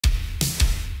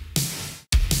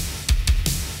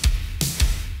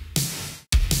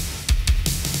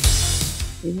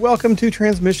Welcome to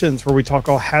Transmissions, where we talk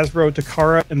all Hasbro,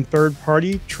 Takara, and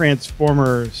third-party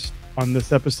Transformers. On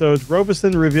this episode,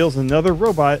 Robosen reveals another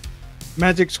robot,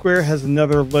 Magic Square has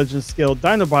another Legends-scaled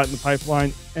Dinobot in the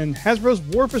pipeline, and Hasbro's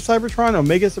War for Cybertron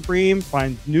Omega Supreme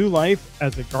finds new life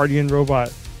as a Guardian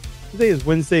robot. Today is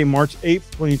Wednesday, March 8th,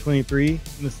 2023, and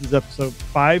this is episode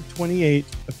 528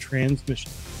 of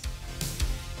Transmissions.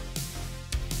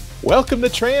 Welcome to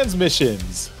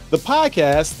Transmissions, the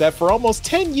podcast that for almost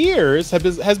 10 years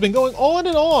has been going on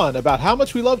and on about how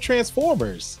much we love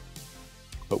Transformers.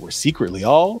 But we're secretly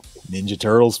all Ninja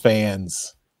Turtles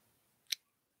fans.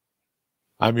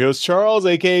 I'm your host, Charles,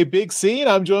 aka Big C, and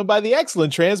I'm joined by the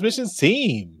excellent Transmissions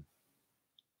team.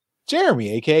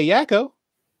 Jeremy, aka Yakko.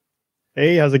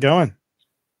 Hey, how's it going?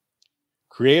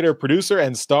 Creator, producer,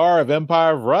 and star of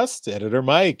Empire of Rust, Editor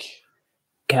Mike.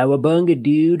 Cowabunga,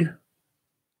 dude.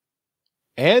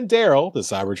 And Daryl, the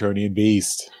Cybertronian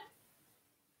Beast.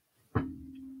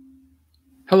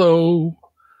 Hello.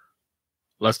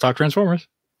 Let's talk Transformers.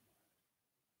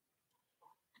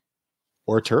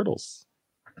 Or Turtles.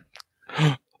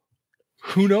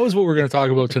 Who knows what we're going to talk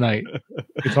about tonight?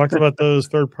 We talked about those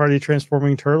third-party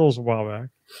transforming turtles a while back.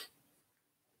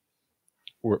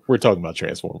 We're talking about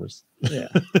Transformers. Yeah.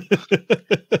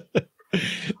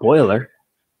 Spoiler.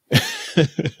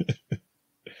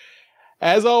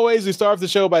 As always, we start off the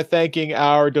show by thanking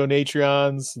our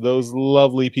Donatreons, those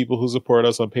lovely people who support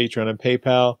us on Patreon and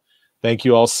PayPal. Thank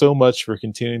you all so much for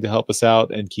continuing to help us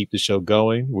out and keep the show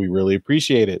going. We really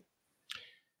appreciate it.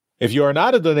 If you are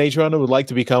not a Donatreon and would like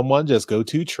to become one, just go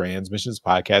to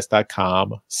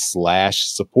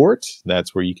transmissionspodcast.com/support.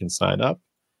 That's where you can sign up.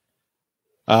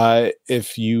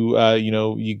 If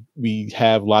we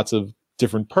have lots of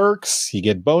different perks. You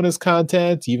get bonus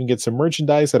content. You even get some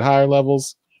merchandise at higher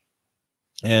levels.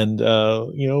 And,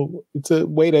 it's a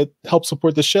way to help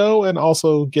support the show and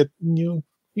also give you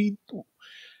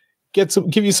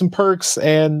some perks.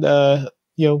 And,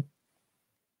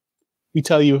 we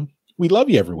tell you we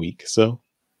love you every week. So,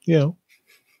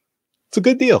 it's a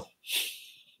good deal.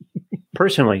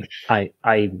 Personally, I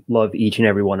love each and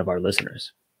every one of our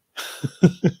listeners.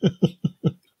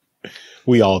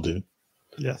 We all do.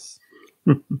 Yes.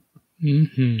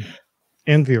 Mm-hmm.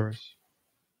 And viewers.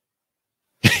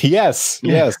 Yes.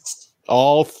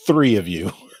 All three of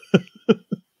you.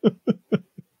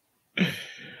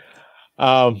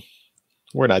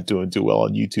 We're not doing too well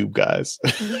on YouTube, guys.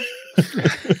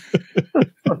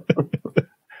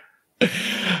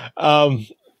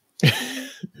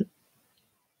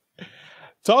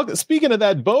 Speaking of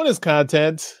that bonus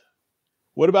content,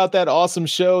 what about that awesome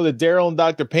show that Daryl and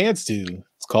Dr. Pants do?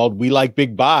 It's called We Like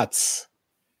Big Bots.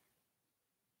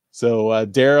 So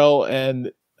Daryl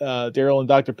and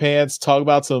Dr. Pants talk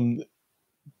about some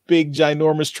big,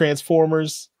 ginormous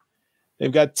Transformers.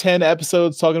 They've got 10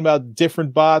 episodes talking about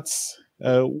different bots.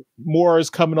 More is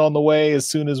coming on the way as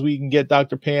soon as we can get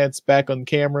Dr. Pants back on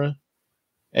camera.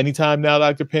 Anytime now,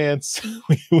 Dr. Pants.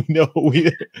 we know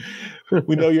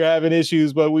you're having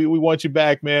issues, but we want you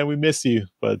back, man. We miss you.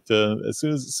 But as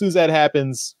soon as that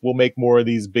happens, we'll make more of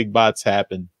these big bots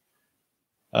happen.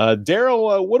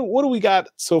 Daryl, what do we got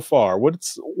so far?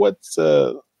 What's in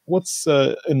the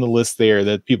list there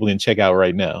that people can check out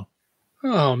right now?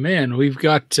 Oh man, we've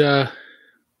got some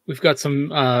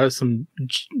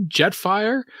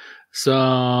Jetfire,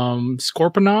 some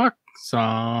Scorponok,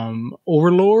 some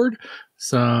Overlord,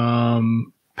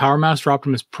 some Power Master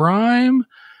Optimus Prime,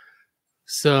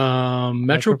 some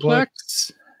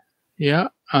Metroplex. Yeah.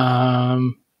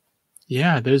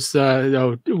 There's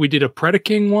we did a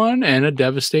Predaking one and a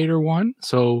Devastator one,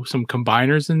 so some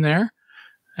combiners in there.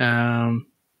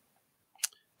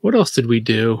 What else did we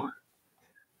do?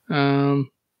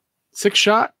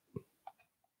 6-shot.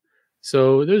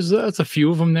 So that's a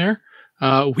few of them there.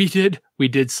 We did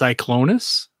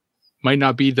Cyclonus. Might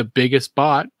not be the biggest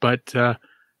bot, but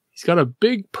he's got a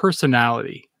big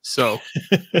personality. So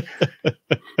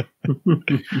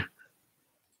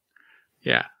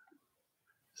yeah.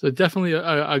 So definitely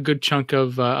a good chunk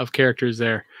of characters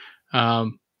there. A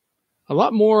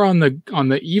lot more on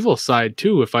the evil side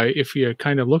too. If you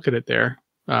kind of look at it there,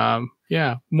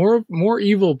 more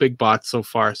evil big bots so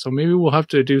far. So maybe we'll have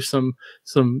to do some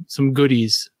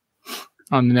goodies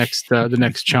on the next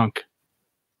chunk.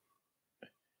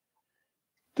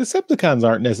 Decepticons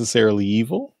aren't necessarily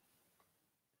evil.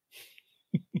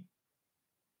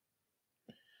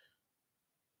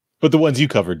 But the ones you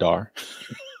covered, Dar.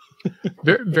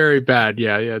 Very, very bad.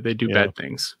 Yeah, they do bad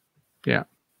things. Yeah.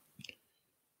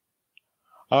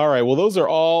 All right. Well, those are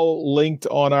all linked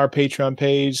on our Patreon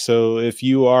page. So if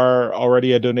you are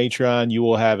already a Donatron, you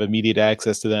will have immediate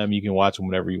access to them. You can watch them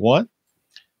whenever you want.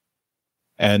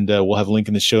 And we'll have a link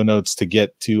in the show notes to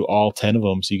get to all 10 of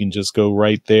them. So you can just go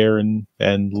right there and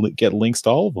get links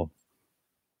to all of them.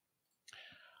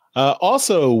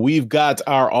 Also, we've got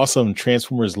our awesome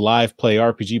Transformers Live Play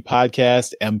RPG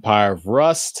podcast, Empire of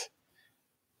Rust.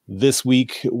 This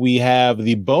week, we have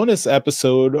the bonus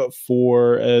episode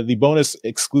for the bonus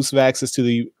exclusive access to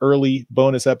the early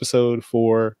bonus episode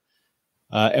for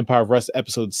Empire of Rust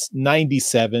episode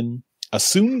 97,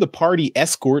 Assume the Party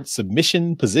Escort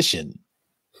Submission Position.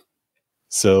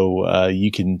 So you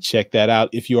can check that out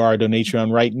if you are a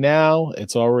Donatron right now.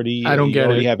 It's already, I don't you get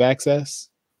already it. have access.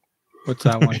 What's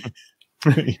that one?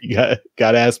 You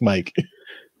got to ask Mike.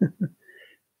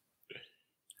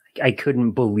 I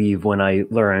couldn't believe when I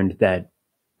learned that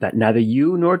neither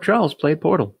you nor Charles played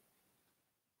Portal.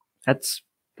 That's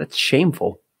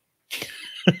shameful.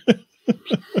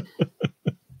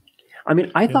 I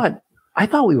mean, I thought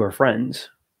we were friends.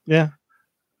 Yeah.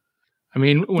 I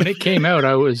mean, when it came out,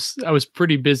 I was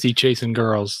pretty busy chasing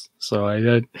girls, so I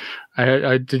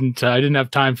didn't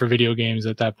have time for video games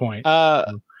at that point.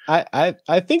 I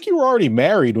think you were already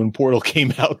married when Portal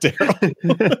came out, Daryl.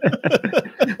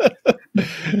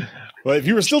 Well, if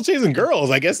you were still chasing girls,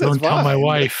 I guess that's Don't tell fine. my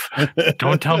wife.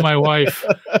 Don't tell my wife.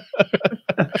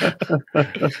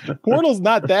 Portal's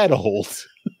not that old.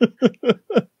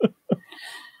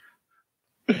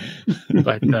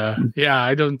 But yeah,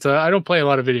 I don't play a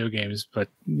lot of video games, but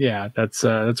yeah, that's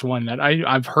one that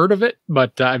I've heard of it,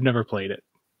 but I've never played it.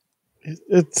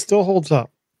 It still holds up.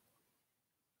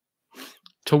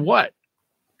 To what?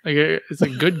 Like, it's a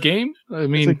good game. I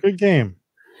mean, It's a good game.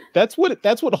 That's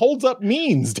what holds up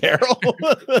means, Daryl.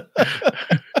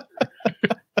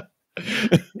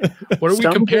 what are we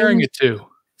comparing it to?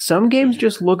 Some games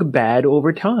just look bad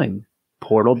over time.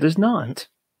 Portal does not.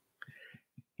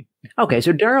 Okay,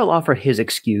 so Daryl offered his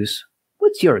excuse.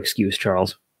 What's your excuse,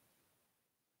 Charles?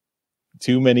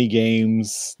 Too many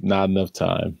games, not enough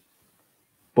time.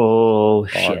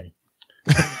 Bullshit.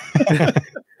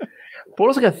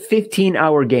 Portal's like a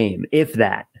 15-hour game, if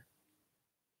that.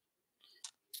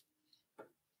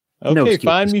 Okay, No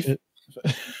find me.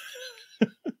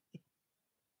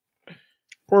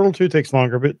 Portal 2 takes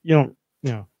longer, but just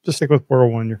stick with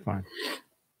Portal 1, you're fine.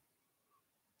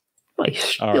 All right,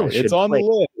 it's on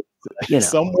the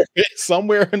list.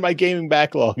 Somewhere in my gaming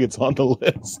backlog, it's on the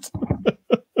list.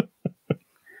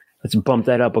 Let's bump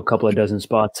that up a couple of dozen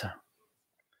spots.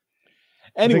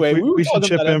 Anyway, we should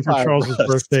chip in for Charles's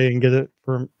birthday and get it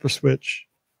for Switch.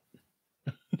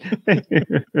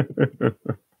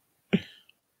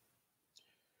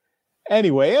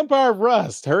 Anyway, Empire of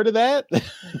Rust. Heard of that?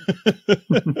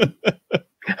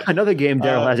 Another game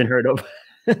Daryl hasn't heard of.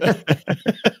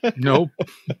 Nope.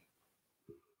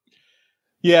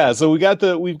 Yeah, so we've got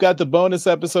the bonus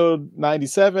episode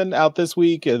 97 out this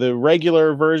week. The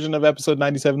regular version of episode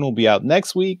 97 will be out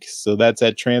next week. So that's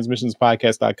at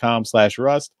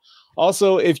transmissionspodcast.com/rust.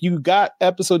 Also, if you got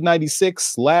episode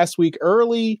 96 last week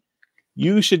early,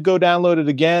 you should go download it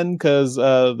again because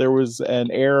there was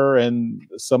an error and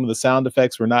some of the sound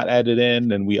effects were not added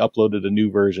in, and we uploaded a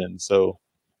new version. So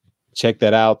check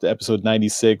that out, episode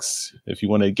 96. If you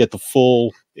want to get the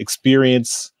full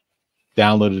experience,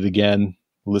 download it again,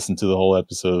 listen to the whole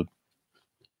episode,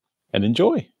 and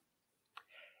enjoy.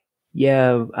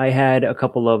 Yeah, I had a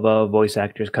couple of voice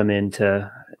actors come in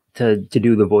to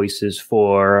do the voices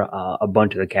for a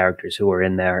bunch of the characters who were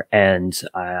in there, and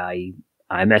I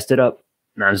messed it up.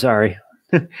 I'm sorry.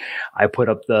 I put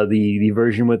up the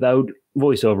version without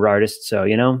voiceover artists, so I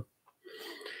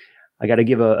got to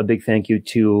give a big thank you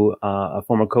to a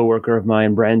former coworker of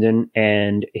mine, Brandon,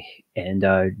 and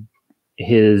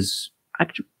his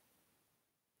actually.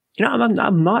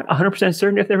 I'm not 100%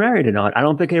 certain if they're married or not. I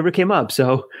don't think it ever came up.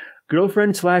 So,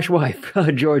 girlfriend/wife,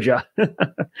 Georgia,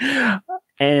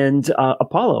 and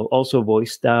Apollo also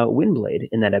voiced Windblade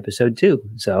in that episode too.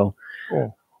 So,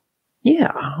 cool.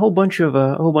 Yeah, a whole bunch of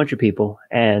people,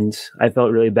 and I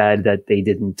felt really bad that they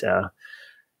didn't.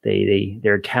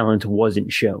 Their talent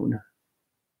wasn't shown.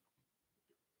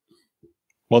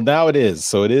 Well, now it is.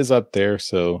 So it is up there.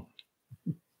 So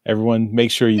everyone,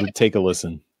 make sure you take a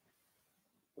listen.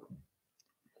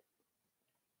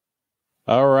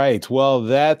 All right. Well,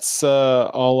 that's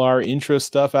all our intro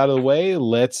stuff out of the way.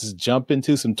 Let's jump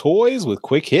into some toys with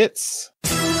quick hits.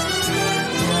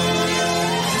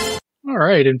 All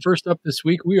right. And first up this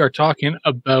week, we are talking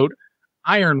about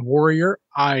Iron Warrior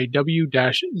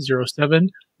IW-07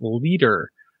 Leader.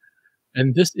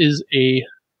 And this is a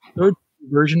third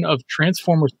version of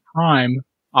Transformers Prime,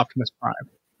 Optimus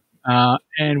Prime.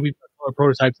 And we've got color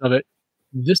prototypes of it.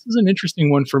 This is an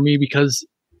interesting one for me because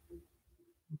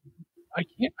I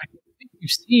think we've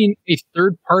seen a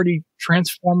third-party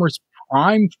Transformers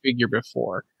Prime figure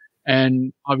before,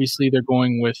 and obviously they're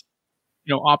going with,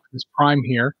 Optimus Prime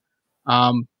here.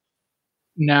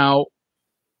 Now,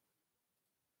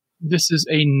 this is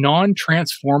a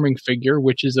non-transforming figure,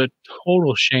 which is a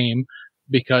total shame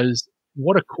because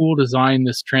what a cool design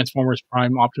this Transformers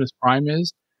Prime Optimus Prime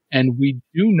is. And we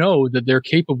do know that they're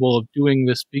capable of doing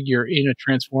this figure in a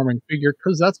transforming figure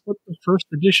because that's what the first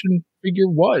edition figure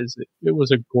was. It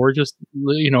was a gorgeous,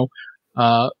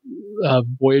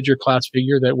 Voyager class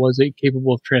figure that was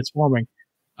capable of transforming.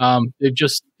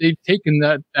 They've taken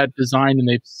that design and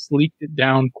they've sleeked it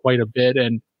down quite a bit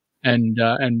and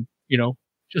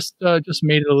just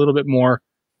made it a little bit more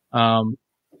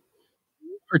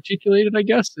articulated, I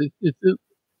guess.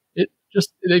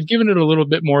 They've given it a little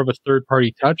bit more of a third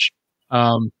party touch,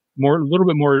 a little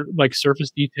bit more like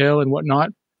surface detail and whatnot,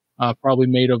 probably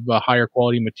made of higher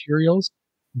quality materials.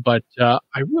 But I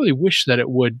really wish that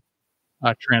it would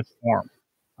transform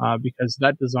because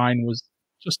that design was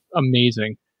just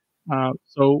amazing.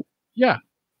 So yeah,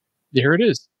 there it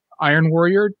is. Iron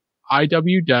Warrior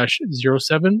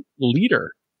IW-07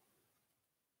 Leader.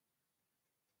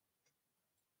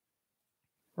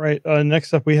 Right.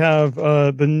 Next up, we have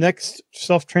the next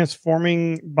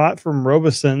self-transforming bot from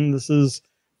Robosen. This is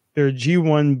their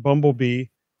G1 Bumblebee,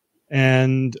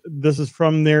 and this is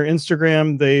from their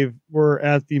Instagram. They were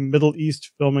at the Middle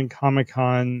East Film and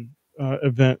Comic-Con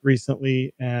event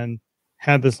recently and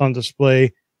had this on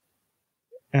display.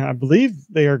 And I believe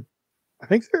I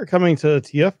think they're coming to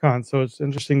TFCon, so it's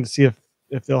interesting to see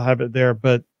if they'll have it there.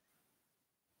 But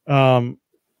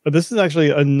this is actually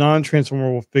a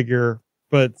non-transformable figure,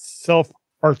 but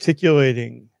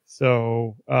self-articulating.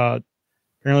 So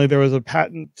apparently there was a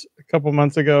patent a couple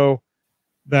months ago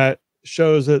that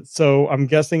shows it. So I'm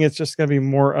guessing it's just going to be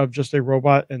more of just a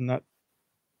robot and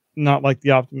not like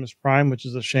the Optimus Prime, which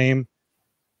is a shame.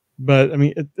 But I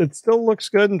mean, it still looks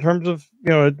good in terms of,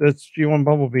 it's G1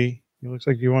 Bumblebee. It looks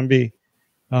like G1B.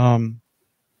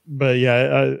 But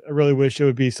yeah, I really wish it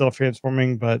would be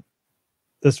self-transforming, but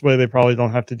this way they probably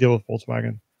don't have to deal with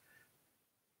Volkswagen.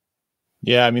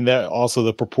 Yeah, I mean that also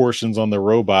the proportions on the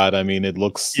robot. I mean, it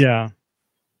looks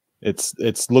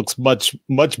it's looks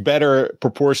much better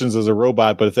proportions as a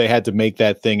robot. But if they had to make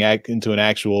that thing act into an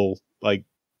actual like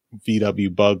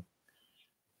VW bug,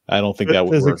 I don't think that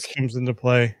would work. Physics comes into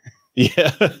play.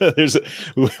 Yeah,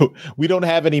 we don't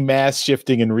have any mass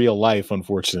shifting in real life,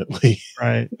 unfortunately.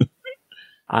 Right.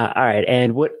 All right,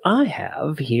 and what I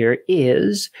have here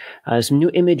is some new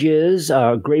images,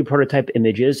 gray prototype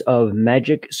images of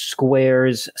Magic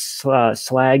Square's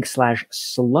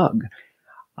Slag/Slug.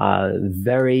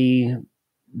 Very,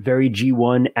 very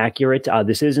G1 accurate.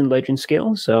 This is in Legend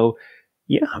scale, so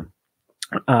yeah.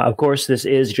 Of course, this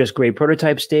is just gray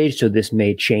prototype stage, so this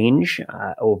may change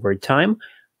over time.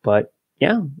 But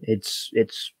yeah, it's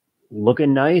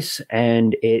looking nice,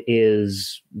 and it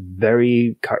is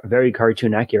very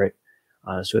cartoon accurate.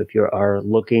 So if you are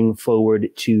looking forward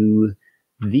to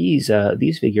these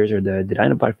figures or the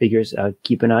Dinobot figures,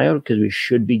 keep an eye out because we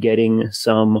should be getting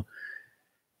some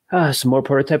more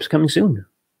prototypes coming soon.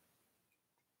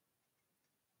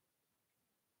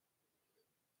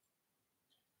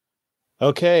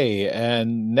 Okay,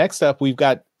 and next up we've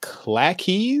got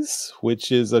Clackeys,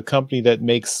 which is a company that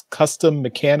makes custom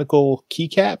mechanical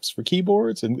keycaps for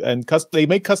keyboards, and they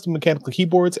make custom mechanical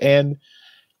keyboards and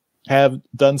have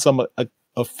done some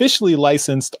officially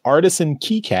licensed artisan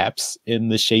keycaps in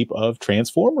the shape of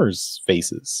Transformers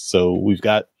faces. So we've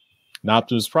got an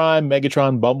Optimus Prime,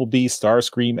 Megatron, Bumblebee,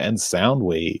 Starscream, and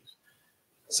Soundwave.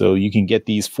 So you can get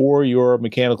these for your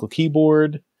mechanical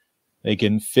keyboard. They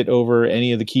can fit over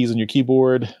any of the keys on your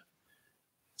keyboard.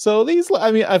 So these,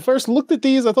 I mean, I first looked at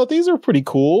these, I thought these are pretty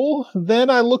cool. Then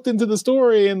I looked into the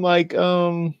story and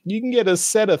you can get a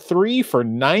set of 3 for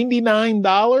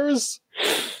 $99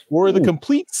 or the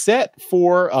complete set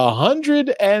for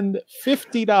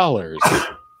 $150.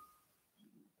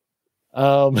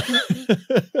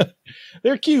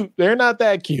 They're cute. They're not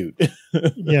that cute.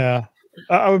 Yeah.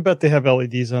 I would bet they have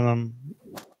LEDs on them.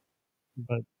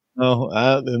 But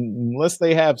unless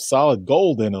they have solid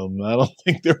gold in them, I don't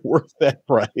think they're worth that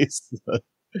price.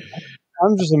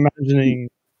 I'm just imagining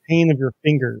the pain of your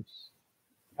fingers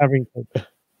having to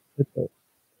hit those.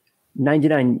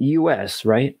 $99 US,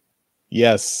 right?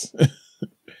 Yes.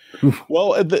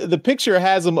 Well, the picture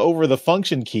has them over the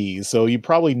function keys, so you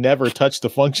probably never touch the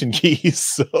function keys.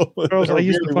 So Girls, I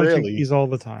use the function keys all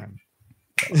the time.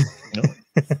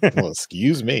 Well,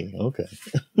 excuse me. Okay.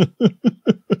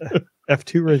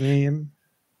 F2 rename.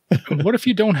 What if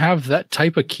you don't have that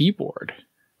type of keyboard?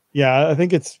 Yeah, I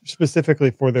think it's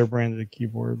specifically for their branded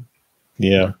keyboard.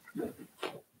 Yeah.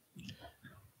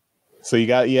 So you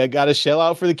got to shell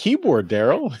out for the keyboard,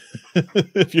 Daryl.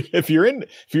 if you're in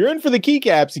for the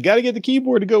keycaps, you got to get the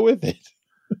keyboard to go with it.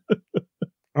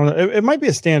 I don't know, it might be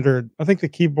a standard. I think the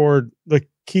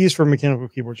keys for mechanical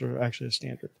keyboards are actually a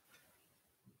standard.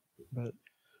 But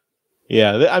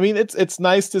yeah, I mean it's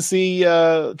nice to see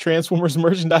Transformers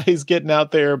merchandise getting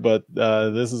out there, but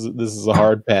this is a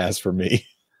hard pass for me.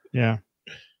 Yeah.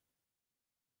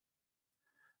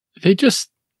 They just,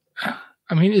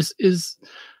 I mean, is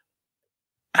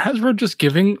Hasbro just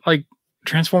giving like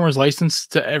Transformers license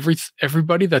to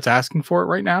everybody that's asking for it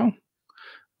right now?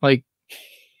 Like,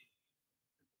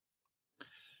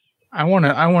 I want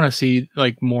to see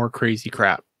like more crazy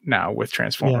crap now with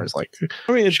Transformers. Yeah. Like,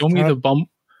 I mean, show me the bump.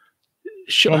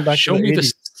 Show me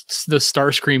the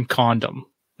Starscream condom.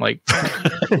 Like,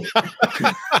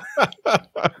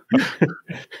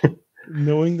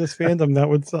 knowing this fandom, that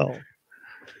would sell.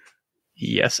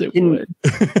 Yes, it would.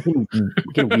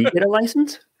 Can we get a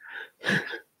license?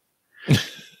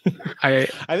 I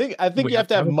think you have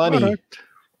to have money. Product.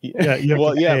 Yeah, you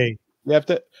have to pay. You have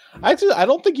to. Actually, I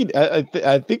don't think you.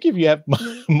 I think if you have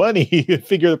money, you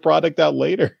figure the product out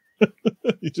later.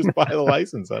 You just buy the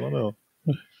license. I don't know.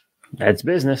 That's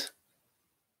business.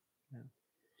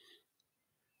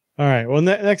 All right. Well,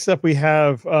 next up we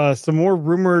have some more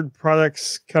rumored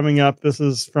products coming up. This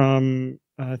is from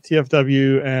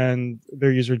TFW and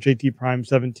their user JT Prime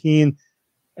 17.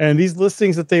 And these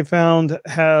listings that they found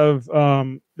have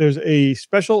there's a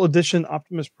special edition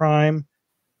Optimus Prime,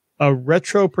 a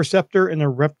retro Perceptor, and a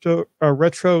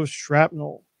retro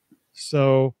Shrapnel.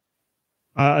 So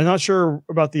I'm not sure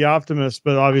about the Optimus,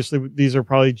 but obviously these are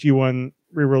probably G1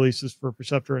 re-releases for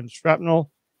Perceptor and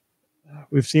Shrapnel.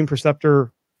 We've seen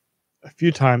Perceptor a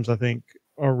few times, I think,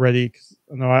 already, because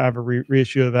I know I have a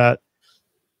reissue of that.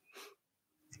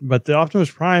 But the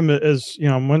Optimus Prime is,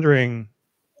 I'm wondering,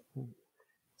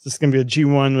 is this going to be a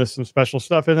G1 with some special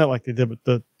stuff in it, like they did with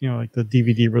the, like the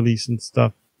DVD release and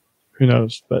stuff? Who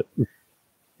knows? But,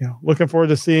 looking forward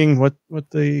to seeing what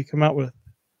they come out with.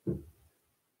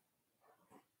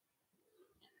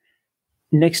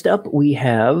 Next up, we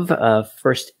have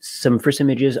some first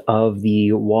images of the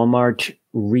Walmart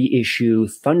reissue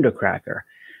Thundercracker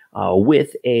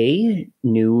with a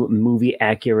new movie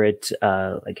accurate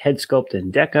like head sculpt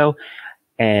and deco,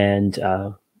 and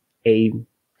a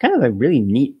kind of a really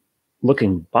neat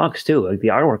looking box too. Like the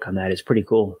artwork on that is pretty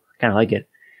cool. I kind of like it.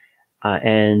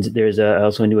 And there's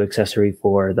also a new accessory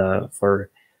for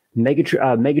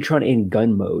Megatron in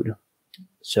gun mode.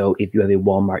 So if you have a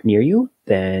Walmart near you,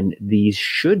 then these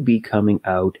should be coming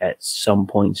out at some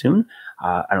point soon.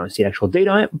 I don't see an actual date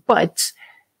on it, but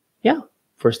yeah,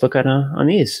 first look on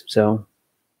these. So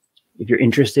if you're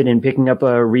interested in picking up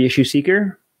a reissue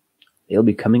Seeker, they'll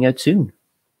be coming out soon.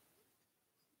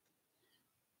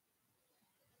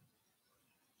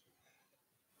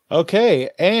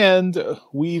 Okay, and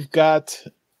we've got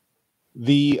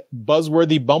the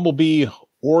buzzworthy Bumblebee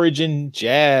Origin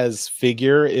Jazz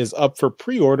figure is up for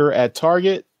pre-order at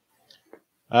Target.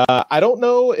 I don't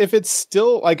know if it's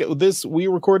still like this. We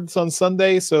recorded this on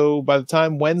Sunday, so by the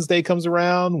time Wednesday comes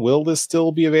around, will this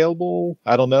still be available?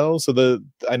 I don't know. So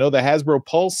I know the Hasbro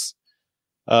Pulse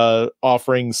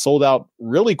offering sold out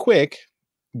really quick,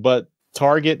 but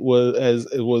Target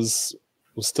was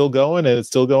still going, and it's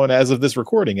still going as of this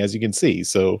recording, as you can see.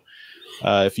 So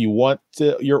if you want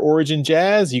your Origin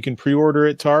Jazz, you can pre-order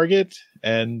at Target.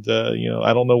 And,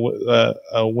 I don't know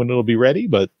when it'll be ready,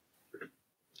 but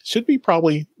should be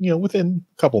probably, within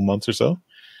a couple months or so.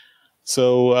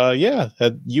 So,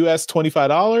 at US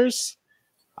 $25.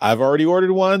 I've already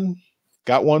ordered one.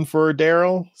 Got one for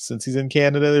Daryl since he's in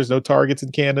Canada. There's no Targets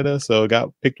in Canada, so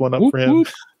picked one up for him.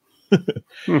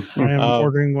 I am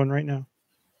ordering one right now.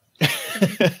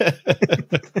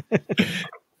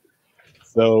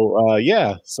 So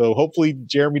so hopefully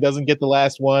Jeremy doesn't get the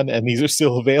last one, and these are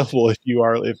still available if you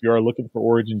are looking for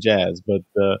Origin Jazz. But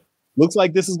looks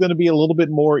like this is going to be a little bit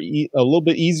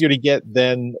easier to get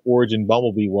than Origin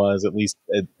Bumblebee was, at least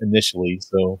initially.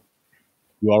 So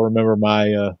you all remember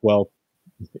my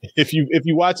if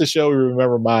you watch the show, you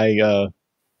remember my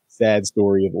sad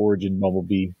story of Origin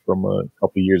Bumblebee from a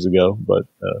couple years ago. But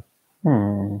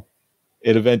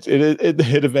It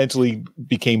eventually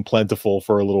became plentiful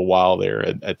for a little while there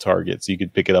at Target, so you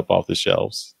could pick it up off the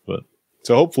shelves. But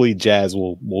so hopefully Jazz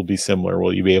will be similar.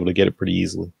 Will you be able to get it pretty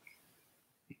easily?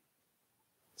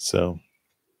 So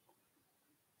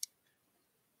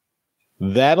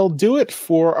that'll do it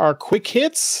for our quick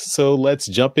hits. So let's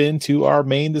jump into our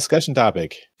main discussion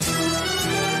topic.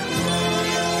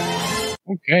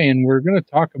 Okay, and we're going to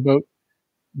talk about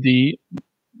the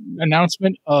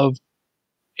announcement of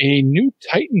a new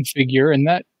Titan figure, and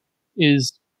that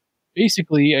is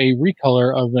basically a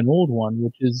recolor of an old one,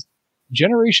 which is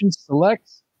Generation Select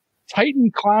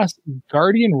Titan class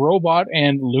Guardian Robot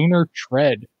and Lunar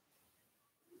Tread.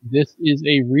 This is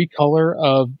a recolor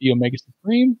of the Omega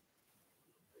Supreme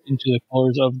into the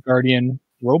colors of Guardian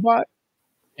Robot,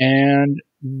 and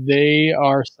they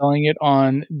are selling it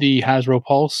on the Hasbro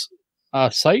Pulse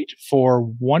site for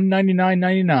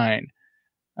 $199.99.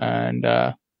 And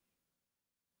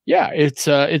yeah,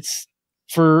 it's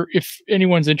for if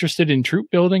anyone's interested in troop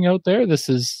building out there, this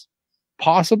is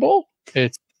possible.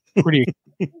 It's pretty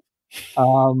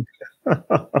God.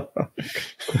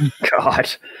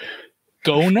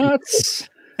 go nuts.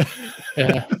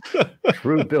 Yeah.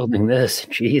 Troop building this.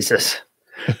 Jesus.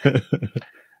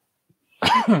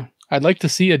 I'd like to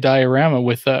see a diorama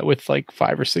with like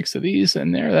 5 or 6 of these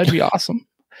in there. That'd be awesome.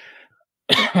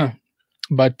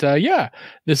 But yeah,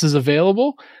 this is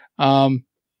available.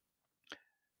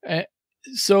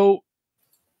 So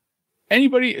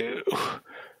anybody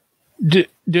do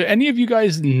any of you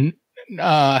guys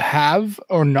have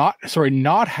or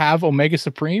not have Omega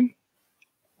Supreme?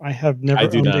 I have never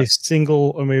owned a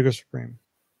single Omega Supreme.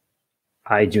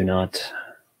 I do not.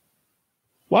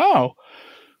 Wow.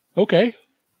 Okay.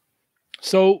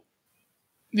 So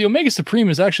the Omega Supreme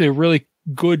is actually a really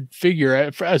good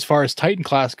figure as far as Titan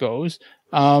class goes.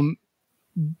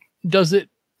 Does it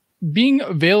being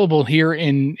available here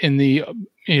in the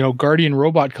Guardian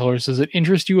Robot colors, does it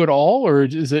interest you at all, or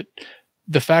is it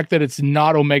the fact that it's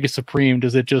not Omega Supreme,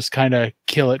 does it just kind of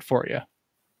kill it for you?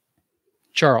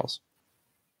 Charles.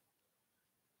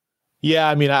 Yeah,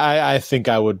 I mean, I think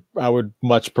I would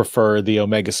much prefer the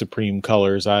Omega Supreme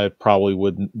colors. I probably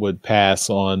would pass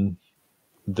on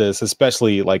this,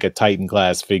 especially like a Titan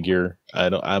class figure.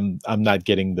 I'm not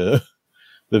getting the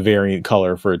variant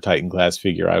color for a Titan class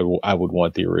figure. I would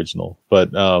want the original.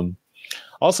 But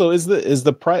also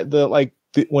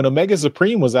when Omega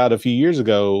Supreme was out a few years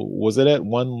ago, was it at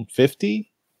 150?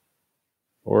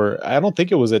 Or I don't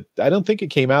think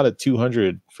it came out at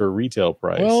 200 for retail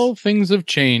price. Well, things have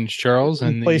changed, Charles,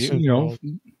 and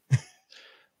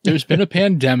there's been a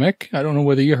pandemic. I don't know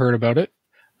whether you heard about it,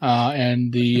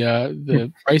 and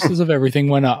the prices of everything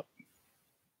went up.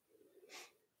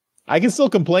 I can still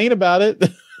complain about it.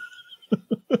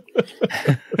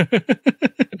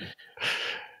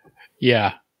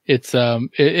 Yeah, it's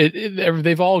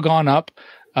they've all gone up.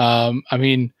 I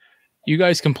mean, you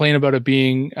guys complain about it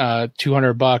being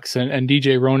 $200, and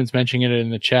DJ Ronan's mentioning it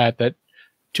in the chat that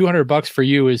 $200 for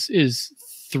you is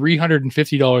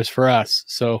 $350 for us.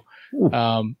 So,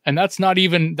 and that's not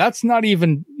even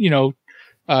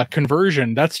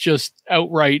conversion. That's just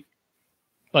outright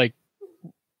like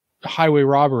highway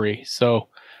robbery. So,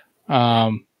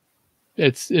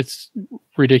 it's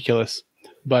ridiculous.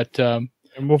 But and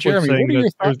Wolf Jeremy, was saying what are your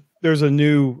that there's a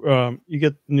new you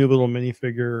get the new little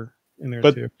minifigure in there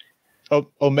too.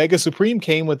 Omega Supreme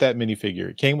came with that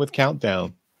minifigure. It came with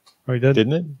Countdown. Oh, he did?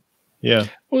 Didn't it? Yeah.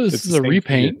 Well, this is a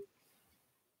repaint. Figure.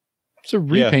 It's a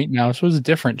repaint now, so it's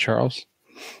different, Charles.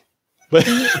 But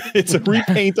it's a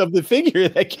repaint of the figure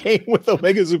that came with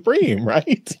Omega Supreme,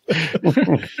 right?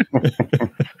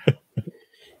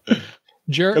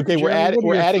 Okay, we're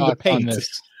adding the paint.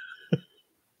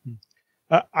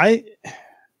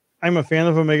 I'm a fan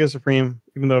of Omega Supreme,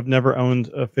 even though I've never owned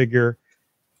a figure.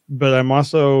 But I'm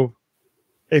also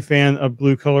a fan of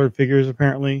blue colored figures,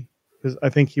 apparently, because I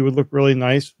think he would look really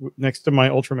nice next to my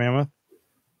Ultra Mammoth.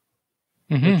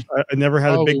 Mm-hmm. I never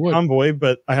had a big convoy,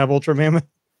 but I have Ultra Mammoth.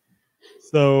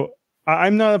 So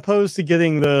I'm not opposed to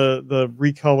getting the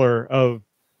recolor of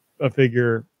a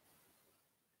figure.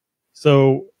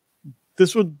 So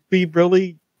this would be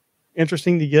really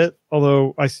interesting to get,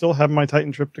 although I still have my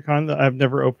Titan Triptychon that I've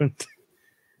never opened.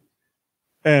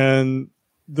 And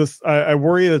this, I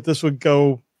worry that this would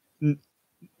go,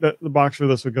 that the box for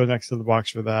this would go next to the box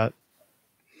for that.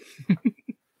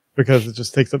 Because it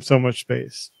just takes up so much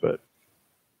space. But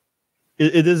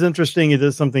it is interesting. It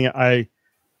is something I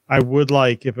would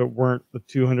like if it weren't the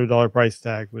 $200 price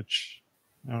tag, which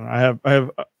I don't know, I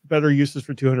have better uses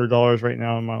for $200 right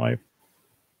now in my life.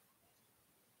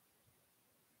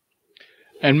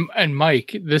 And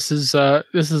Mike, this is a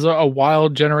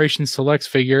wild Generation Selects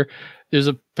figure. There's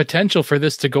a potential for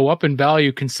this to go up in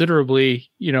value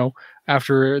considerably,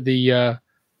 after the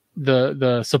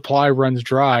supply runs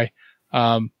dry.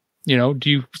 Do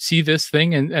you see this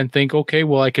thing and think, okay,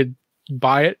 well, I could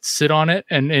buy it, sit on it,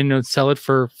 and sell it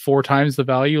for 4 times the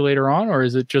value later on, or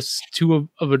is it just too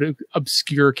of an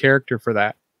obscure character for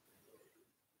that?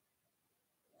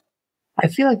 I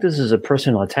feel like this is a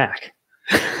personal attack.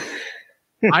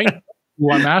 I'm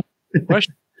asking the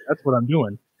question. That's what I'm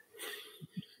doing.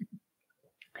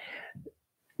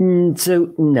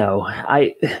 So no,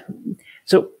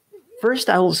 so first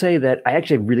I will say that I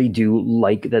actually really do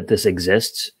like that this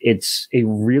exists. It's a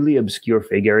really obscure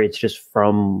figure. It's just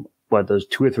from those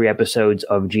 2 or 3 episodes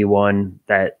of G1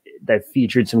 that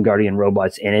featured some Guardian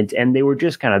robots in it, and they were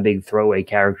just kind of big throwaway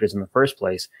characters in the first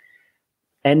place.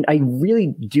 And I really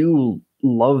do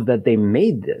love that they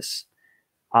made this.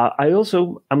 I'm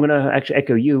going to actually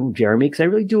echo you, Jeremy, because I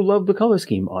really do love the color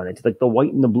scheme on it. Like the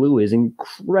white and the blue is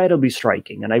incredibly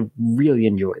striking, and I really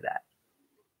enjoy that.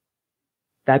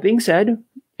 That being said,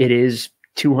 it is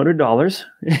 $200,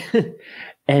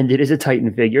 and it is a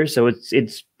Titan figure, so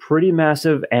it's pretty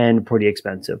massive and pretty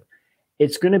expensive.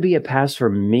 It's going to be a pass for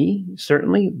me,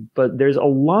 certainly, but there's a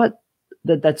lot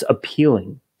that's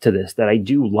appealing to this that I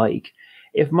do like.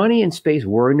 If money and space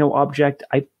were no object,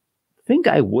 I think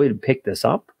I would pick this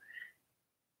up.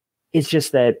 It's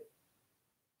just that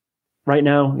right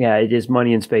now, yeah, it is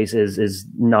money and space is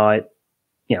not,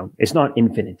 it's not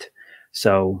infinite.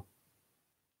 So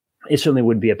it certainly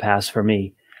would be a pass for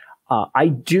me. I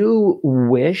do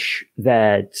wish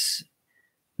that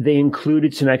they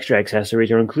included some extra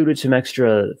accessories or included some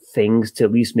extra things to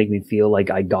at least make me feel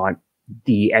like I got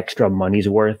the extra money's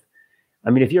worth. I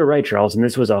mean, if you're right, Charles, and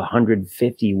this was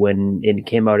 $150 when it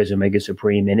came out as Omega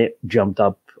Supreme, and it jumped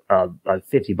up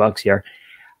 $50 here,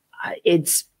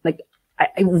 it's like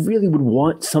I really would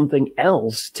want something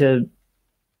else to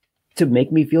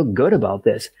make me feel good about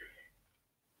this.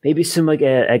 Maybe some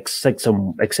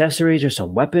some accessories or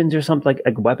some weapons or something, like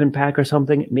a weapon pack or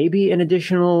something. Maybe an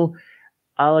additional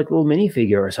little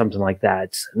minifigure or something like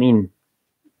that. I mean,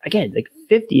 again, like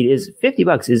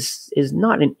 $50 is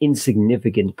not an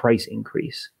insignificant price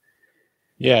increase.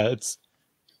 Yeah, it's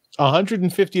 $150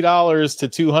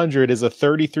 to $200 is a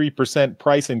 33%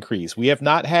 price increase. We have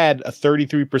not had a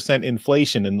 33%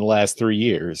 inflation in the last 3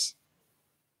 years.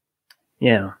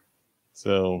 Yeah.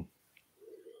 So.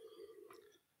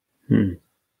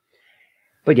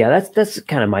 But yeah, that's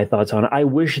kind of my thoughts on it. I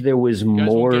wish there was more. You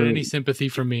guys won't get any sympathy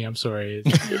from me. I'm sorry.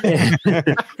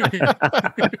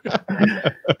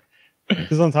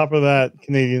 Because on top of that,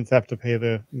 Canadians have to pay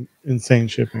the insane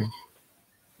shipping.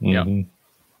 Yeah.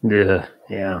 Mm-hmm.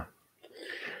 Yeah.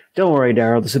 Don't worry,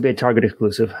 Daryl. This will be a Target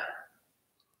exclusive.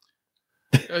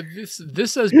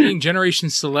 This as being Generation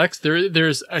Selects,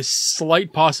 there's a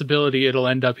slight possibility it'll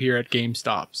end up here at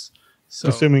GameStops. So,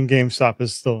 assuming GameStop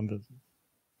is still in business.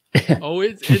 Oh,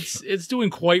 it's doing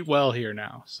quite well here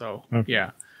now. So okay.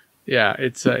 Yeah,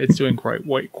 it's doing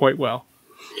quite well.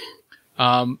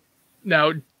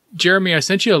 Now, Jeremy, I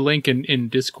sent you a link in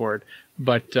Discord,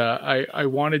 but I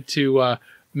wanted to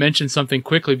mention something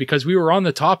quickly because we were on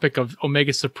the topic of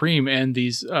Omega Supreme and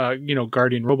these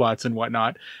Guardian robots and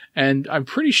whatnot, and I'm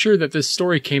pretty sure that this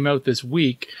story came out this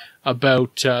week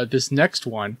about this next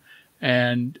one,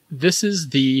 and this is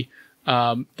the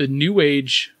New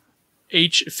Age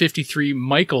H53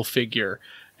 Michael figure,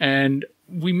 and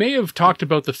we may have talked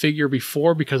about the figure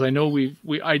before because I know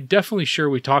I definitely sure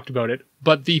we talked about it,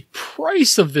 but the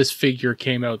price of this figure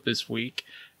came out this week,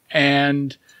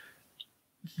 and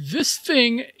this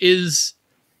thing is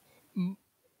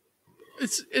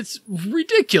it's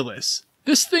ridiculous.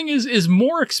 This thing is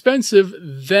more expensive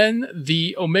than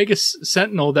the Omega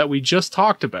Sentinel that we just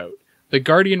talked about, the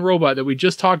Guardian robot that we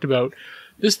just talked about.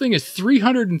 This thing is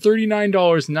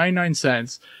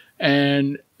 $339.99,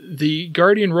 and the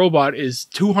Guardian robot is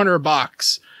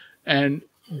 $200, and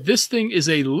this thing is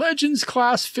a Legends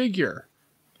class figure.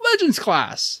 Legends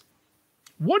class.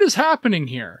 What is happening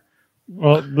here?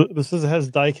 Well, this has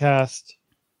die-cast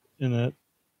in it,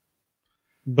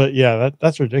 but yeah,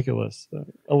 that's ridiculous.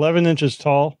 11 inches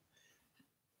tall.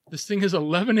 This thing is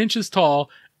 11 inches tall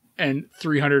and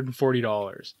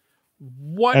 $340.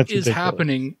 What is ridiculous.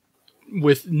 Happening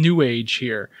with New Age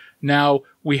here? Now,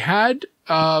 we had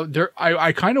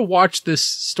I kind of watched this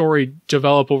story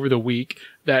develop over the week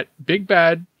that Big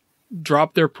Bad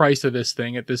dropped their price of this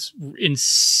thing at this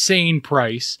insane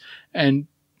price, and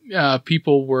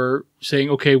people were saying,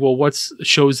 okay, well, what's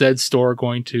Show Zed's store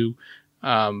going to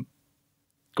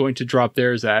drop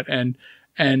theirs at? And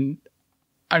I'm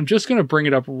just going to bring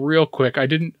it up real quick. I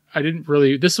didn't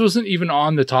really, this wasn't even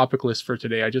on the topic list for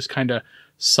today. I just kind of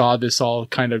saw this all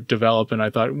kind of develop, and I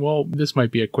thought, well, this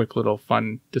might be a quick little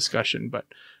fun discussion. But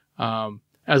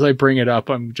as I bring it up,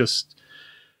 I'm just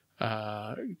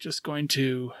going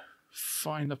to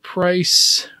find the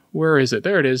price. Where is it?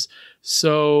 There it is.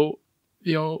 So,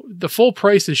 the full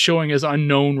price is showing as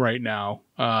unknown right now.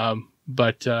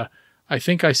 But I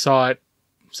think I saw it.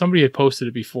 Somebody had posted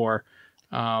it before.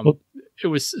 It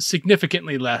was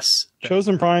significantly less.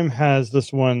 Chosen Prime has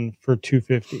this one for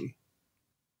 $250.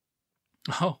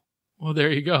 Oh, well,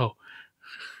 there you go.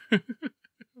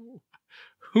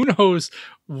 Who knows?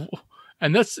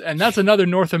 And that's another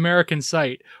North American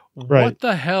site. Right. What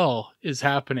the hell is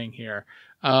happening here?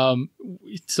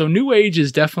 So New Age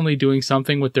is definitely doing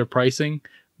something with their pricing,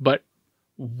 but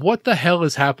what the hell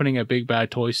is happening at Big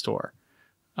Bad Toy Store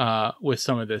with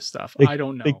some of this stuff? I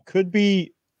don't know. It could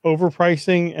be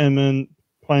overpricing and then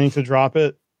planning to drop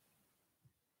it.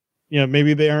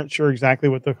 Maybe they aren't sure exactly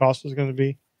what the cost is going to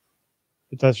be,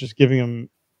 but that's just giving them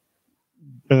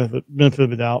benefit of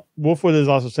the doubt. Wolfwood is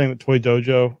also saying that Toy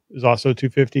Dojo is also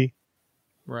 $250.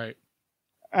 Right.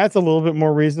 That's a little bit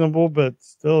more reasonable, but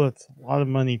still, it's a lot of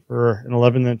money for an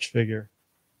 11-inch figure.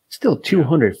 Still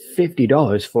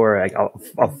 $250 for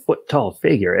a foot tall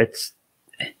figure. It's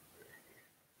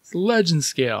Legend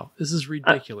scale. This is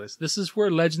ridiculous. This is where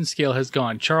Legend scale has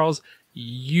gone. Charles,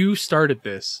 you started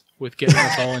this with getting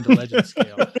us all into Legend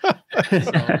scale.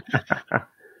 So,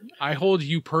 I hold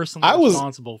you personally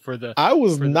responsible for the. I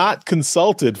was not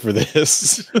consulted for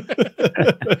this.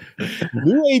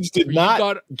 New Age did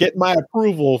not get my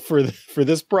approval for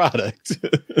this product.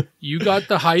 You got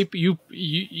the hype. You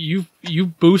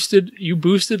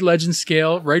boosted Legend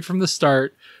scale right from the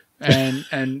start,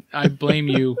 and I blame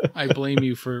you. I blame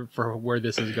you for where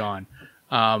this has gone.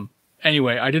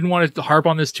 Anyway, I didn't want to harp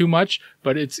on this too much,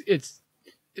 but this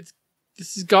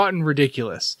has gotten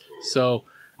ridiculous. So.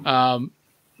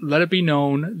 Let it be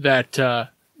known that Daryl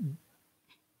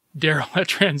at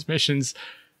Transmissions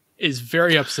is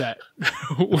very upset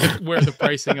with where the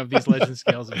pricing of these Legend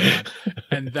scales have gone.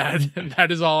 And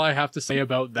that is all I have to say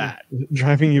about that.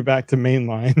 Driving you back to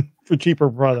mainline for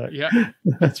cheaper product. Yeah,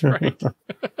 that's right.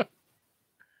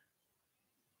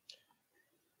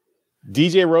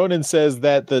 DJ Ronan says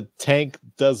that the tank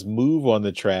does move on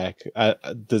the track.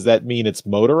 Does that mean it's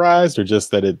motorized or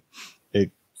just that it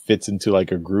fits into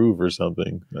like a groove or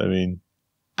something? I mean,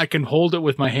 I can hold it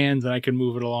with my hands and I can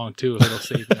move it along too if it'll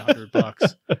save me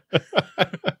 $100.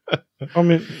 I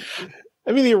mean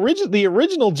the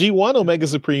original G1 Omega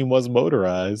Supreme was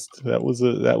motorized. That was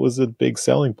a big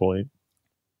selling point.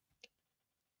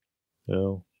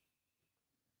 So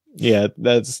yeah,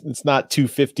 it's not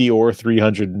 $250 or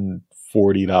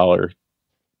 $340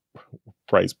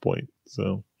 price point.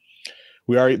 So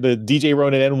the DJ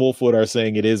Ronan and Wolfwood are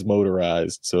saying it is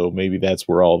motorized, so maybe that's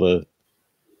where all the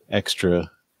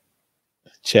extra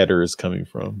cheddar is coming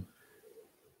from.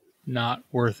 Not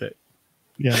worth it.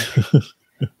 Yeah.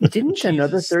 Didn't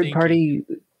another third-party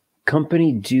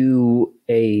company do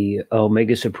a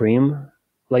Omega Supreme,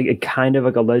 like a kind of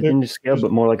like a Legend scale,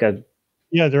 but more like a?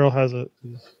 Yeah, Daryl has it.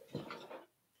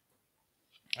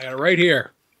 I got it right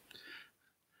here.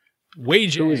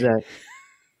 Wage. Who is that?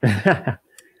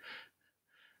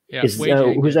 Yeah,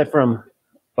 who's that from?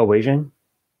 Oh, Wajang?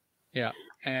 Yeah.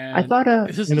 And I thought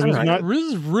this is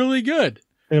really good.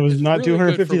 And it was not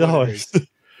really $250.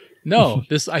 No,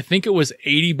 I think it was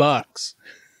 $80.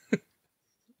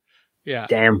 Yeah.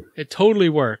 Damn. It totally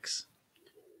works.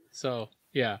 So,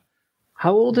 yeah.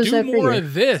 How old is that figure? Do more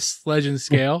of this, Legend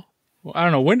scale. Well, I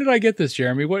don't know. When did I get this,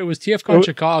 Jeremy? It was TFCon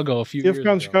Chicago a few years ago.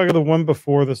 TFCon Chicago, the one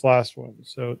before this last one.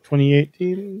 So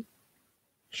 2018?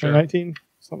 Sure. 2019?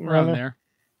 Something around there.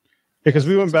 Because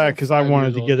we went back because I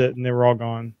wanted to get it and they were all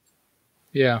gone.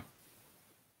 Yeah.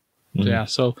 Mm-hmm. Yeah,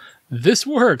 so this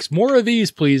works. More of these,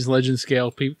 please, Legend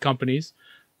scale companies.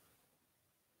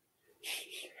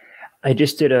 I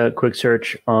just did a quick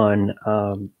search on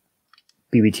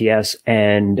BBTS,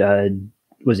 and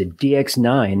was it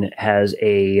DX9 has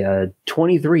a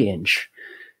 23-inch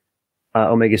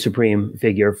Omega Supreme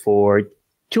figure for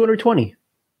 $220.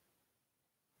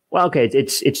 Well, okay,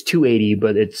 it's $280,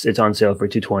 but it's on sale for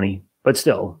 $220. But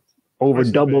still, over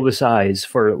double the size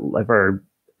for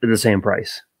the same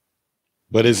price.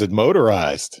 But is it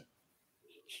motorized?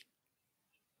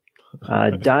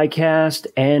 Die cast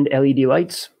and LED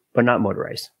lights, but not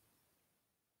motorized.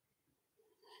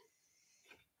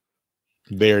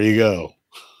 There you go.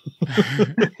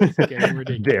 It's getting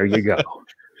ridiculous. There you go.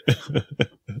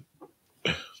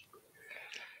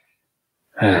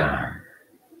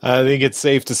 I think it's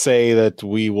safe to say that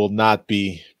we will not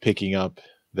be picking up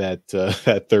that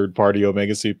third-party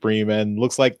Omega Supreme, and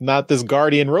looks like not this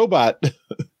Guardian robot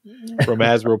from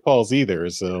Hasbro Pulse either.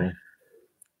 So,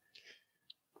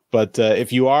 but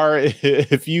if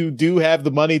you do have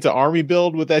the money to army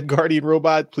build with that Guardian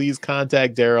robot, please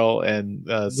contact Daryl and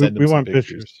send him some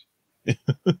pictures.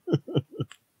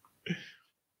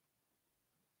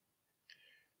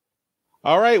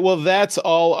 All right, well, that's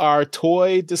all our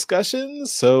toy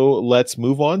discussions. So let's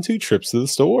move on to trips to the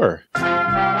store.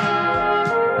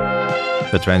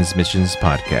 The Transmissions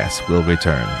Podcast will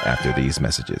return after these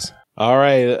messages. All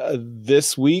right.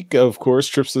 This week, of course,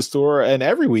 Trips to the Store and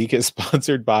every week is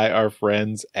sponsored by our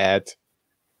friends at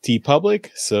TeePublic.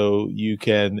 So you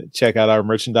can check out our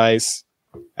merchandise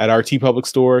at our TeePublic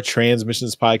store,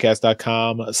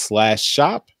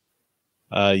 transmissionspodcast.com/shop.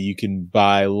 You can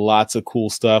buy lots of cool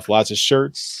stuff, lots of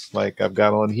shirts like I've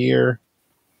got on here.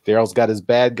 Daryl's got his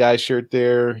bad guy shirt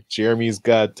there. Jeremy's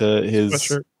got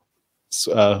his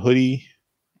hoodie.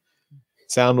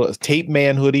 Tape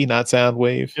Man hoodie, not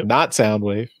Soundwave. Yep. Not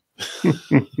Soundwave.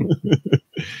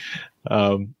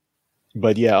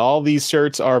 But yeah, all these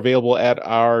shirts are available at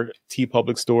our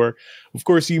TeePublic store. Of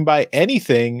course, you can buy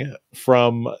anything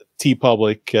from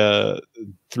TeePublic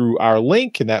through our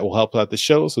link, and that will help out the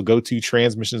show. So go to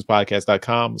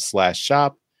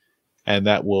transmissionspodcast.com/shop, and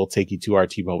that will take you to our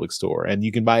TeePublic store. And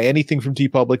you can buy anything from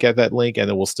TeePublic at that link, and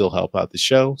it will still help out the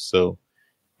show. So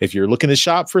if you're looking to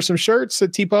shop for some shirts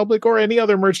at TeePublic or any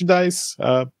other merchandise,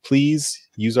 please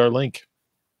use our link.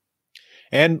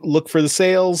 And look for the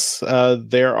sales.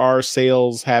 There are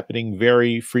sales happening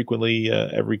very frequently,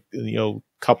 every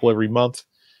couple every month.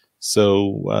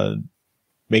 So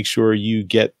make sure you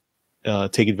take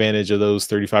advantage of those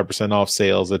 35% off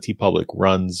sales that TeePublic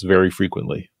runs very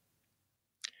frequently.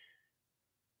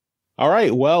 All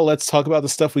right, well, let's talk about the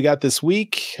stuff we got this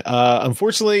week.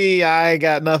 Unfortunately, I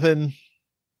got nothing.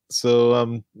 So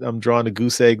I'm drawing a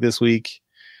goose egg this week,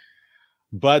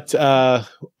 but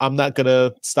I'm not going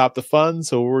to stop the fun.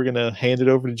 So we're going to hand it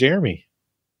over to Jeremy.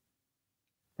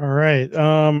 All right.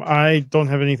 I don't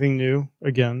have anything new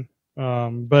again,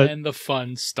 but and the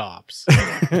fun stops.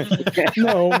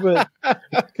 No, but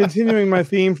continuing my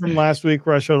theme from last week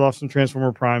where I showed off some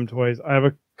Transformer Prime toys, I have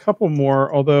a couple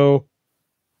more, although,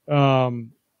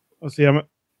 let's see,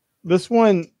 this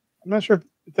one, I'm not sure if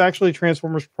it's actually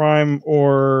Transformers Prime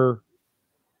or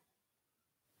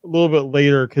a little bit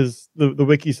later, because the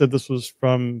wiki said this was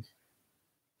from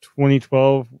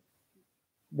 2012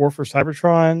 War for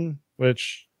Cybertron,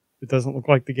 which it doesn't look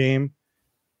like the game.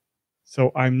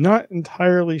 So I'm not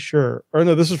entirely sure. Or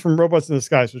no, this is from Robots in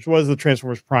Disguise, which was the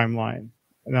Transformers Prime line.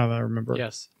 Now that I remember.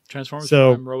 Yes. Transformers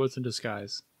Prime, Robots in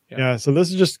Disguise. Yeah. So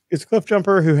this is it's Cliff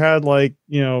Jumper, who had 20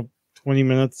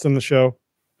 minutes in the show.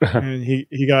 And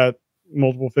he got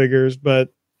multiple figures, but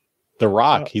The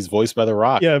Rock, he's voiced by The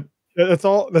Rock. Yeah. That's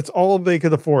all they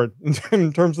could afford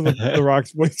in terms of the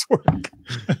Rock's voice work.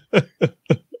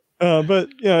 But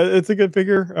yeah, it's a good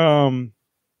figure.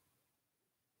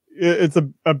 It's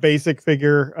a basic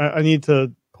figure. I need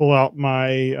to pull out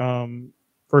my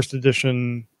first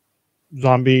edition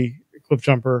zombie Cliff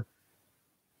Jumper.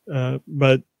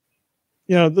 But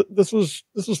this was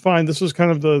fine. This was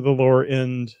kind of the lower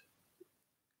end,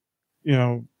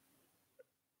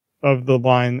 of the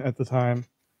line at the time.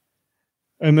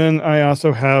 And then I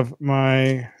also have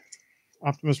my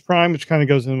Optimus Prime, which kind of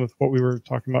goes in with what we were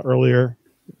talking about earlier.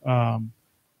 The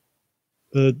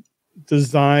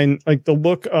design, like the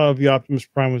look of the Optimus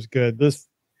Prime was good. This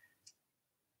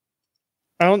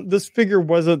figure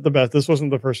wasn't the best. This wasn't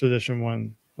the first edition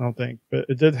one, I don't think, but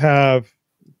it did have,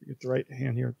 get the right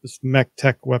hand here, this mech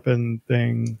tech weapon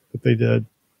thing that they did.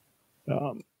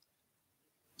 That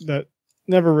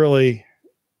never really,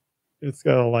 it's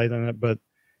got a light on it, but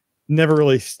never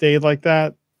really stayed like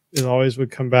that. It always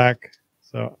would come back.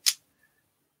 So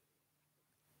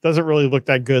doesn't really look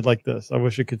that good like this. I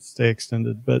wish it could stay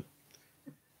extended, but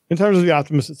in terms of the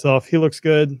Optimus itself, he looks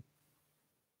good.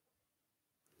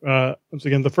 Once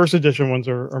again, the first edition ones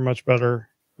are much better.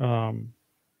 I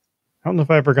don't know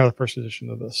if I ever got a first edition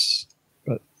of this,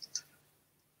 but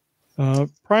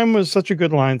Prime was such a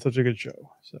good line, such a good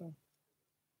show. So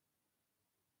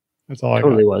that's all I got.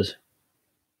 Totally was.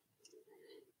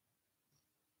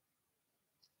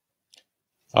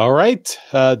 All right,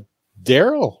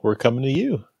 Daryl, we're coming to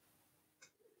you.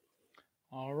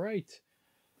 All right.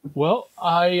 Well,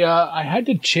 I had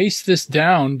to chase this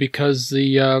down because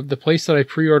the place that I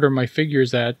pre-order my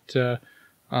figures at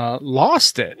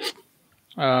lost it.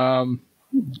 I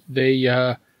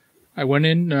went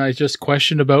in and I just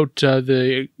questioned about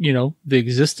the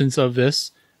existence of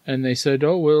this, and they said,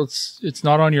 "Oh, well, it's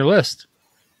not on your list."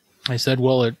 I said,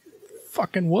 "Well, it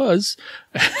fucking was."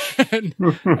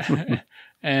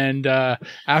 And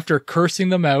after cursing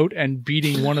them out and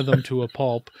beating one of them to a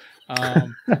pulp,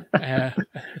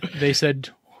 they said,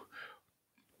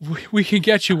 we can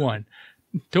get you one.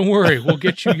 Don't worry, we'll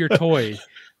get you your toy.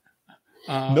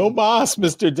 No mas,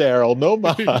 Mr. Daryl, no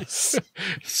mas.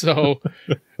 So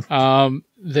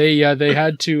they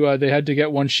had to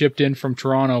get one shipped in from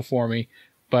Toronto for me,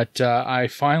 but I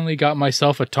finally got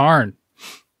myself a Tarn.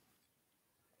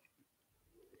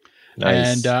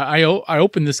 Nice. And I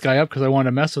opened this guy up because I wanted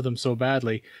to mess with him so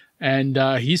badly. and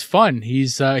he's fun.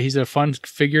 He's a fun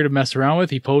figure to mess around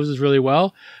with. He poses really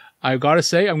well. I've got to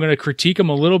say, I'm going to critique him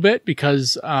a little bit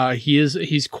because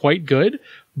he's quite good.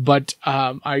 But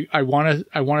I want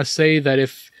to say that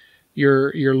if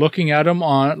you're looking at him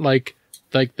on like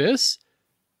this,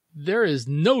 there is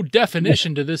no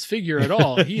definition to this figure at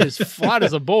all. He is flat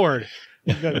as a board.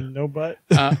 He's got no butt.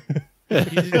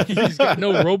 He's got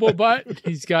no robo butt.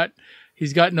 He's got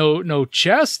no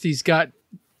chest. He's got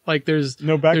like there's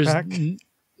no backpack.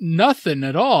 Nothing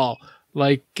at all.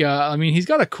 Like I mean, he's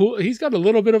got a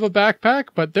little bit of a backpack,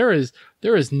 but there is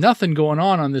nothing going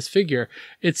on this figure.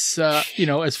 It's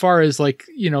as far as like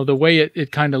the way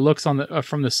it kind of looks on the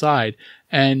from the side,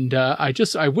 and I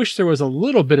wish there was a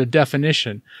little bit of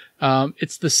definition.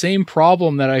 It's the same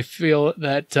problem that I feel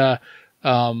that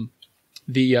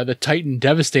the Titan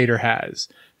Devastator has.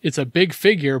 It's a big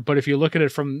figure, but if you look at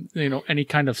it from any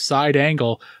kind of side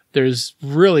angle, there's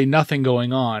really nothing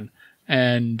going on.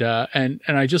 And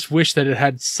I just wish that it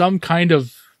had some kind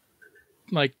of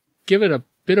like give it a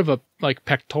bit of a like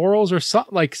pectorals or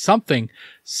something,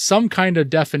 some kind of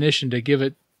definition to give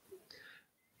it,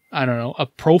 I don't know, a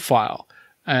profile.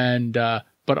 And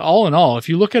but all in all, if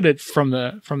you look at it from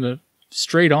the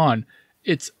straight on,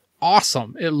 it's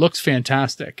awesome. It looks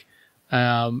fantastic.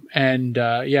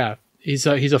 Yeah, he's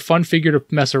a fun figure to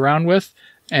mess around with.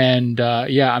 And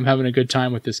yeah, I'm having a good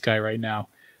time with this guy right now.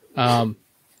 So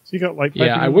you got like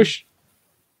yeah, I wish.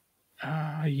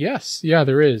 Yes, yeah,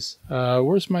 there is.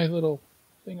 Where's my little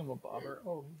thingamabobber?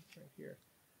 Oh, it's right here.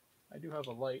 I do have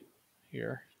a light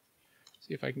here.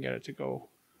 See if I can get it to go.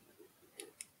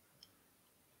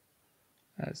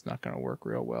 That's not going to work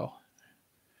real well.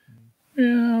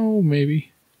 Yeah, oh,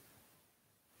 maybe.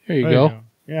 There you go.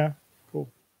 Yeah, cool.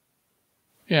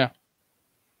 Yeah.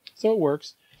 So it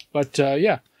works. But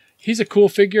yeah, he's a cool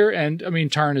figure, and I mean,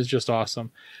 Tarn is just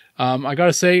awesome. I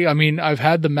gotta say, I mean, I've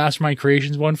had the Mastermind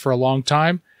Creations one for a long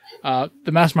time.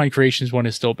 The Mastermind Creations one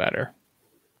is still better.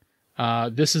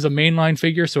 This is a mainline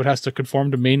figure, so it has to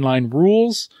conform to mainline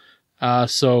rules.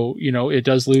 So it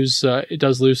does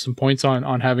lose some points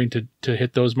on having to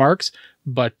hit those marks.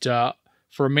 But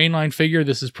for a mainline figure,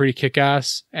 this is pretty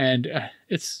kick-ass, and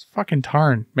it's fucking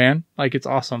Tarn, man. Like, it's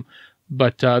awesome.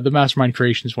 But the Mastermind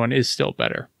Creations one is still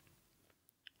better.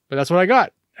 But that's what I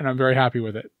got, and I'm very happy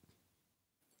with it.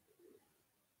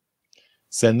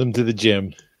 Send him to the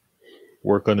gym.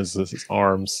 Work on his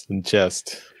arms and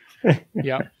chest.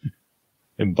 Yeah.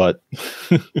 And butt.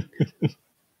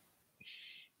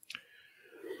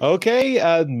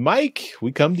 Okay, Mike,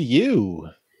 we come to you.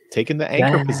 Taking the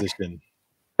anchor position.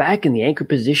 Back in the anchor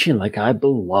position like I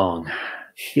belong.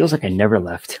 Feels like I never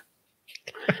left.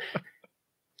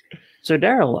 So,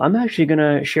 Daryl, I'm actually going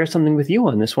to share something with you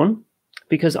on this one,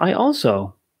 because I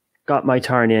also got my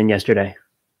Tarn in yesterday.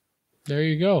 There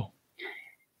you go.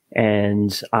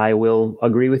 And I will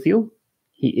agree with you.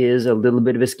 He is a little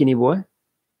bit of a skinny boy,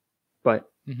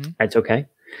 but that's okay.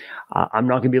 I'm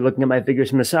not going to be looking at my figures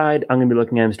from the side. I'm going to be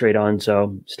looking at him straight on.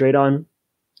 So straight on,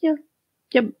 yeah,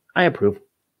 yep, I approve.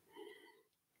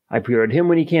 I pre-ordered him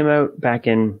when he came out back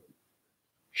in,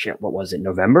 what was it,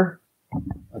 November?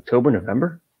 October,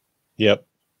 November? Yep.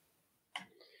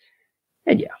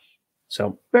 And yeah,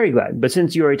 so very glad. But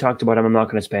since you already talked about him, I'm not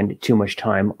going to spend too much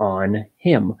time on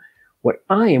him. What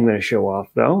I am going to show off,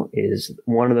 though, is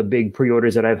one of the big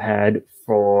pre-orders that I've had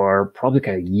for probably like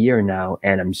a year now,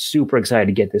 and I'm super excited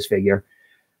to get this figure.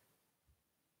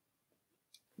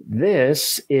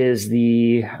 This is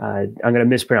the, I'm going to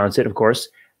mispronounce it, of course,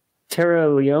 Terra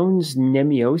Leone's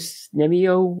Nemios?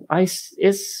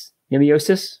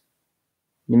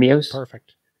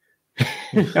 Perfect.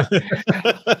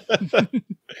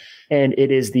 And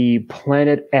it is the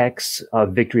Planet X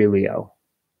of Victory Leo.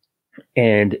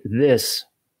 And this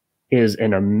is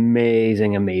an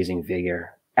amazing, amazing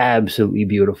figure. Absolutely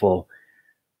beautiful.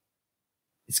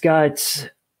 It's got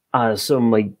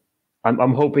some like,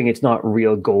 I'm hoping it's not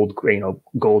real gold,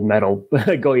 gold metal,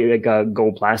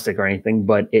 gold plastic or anything,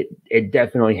 but it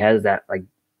definitely has that like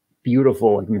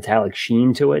beautiful like metallic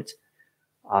sheen to it.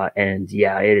 And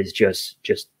yeah, it is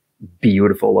just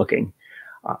beautiful looking.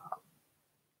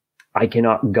 I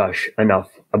cannot gush enough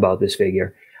about this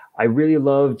figure. I really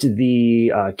loved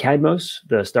the Cadmos,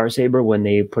 the Star Saber, when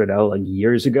they put it out like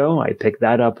years ago. I picked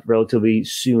that up relatively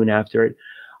soon after it.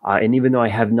 And even though I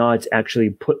have not actually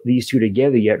put these two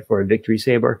together yet for a Victory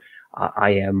Saber,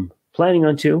 I am planning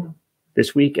on to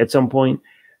this week at some point.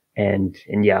 And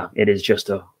yeah, it is just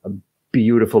a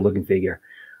beautiful looking figure.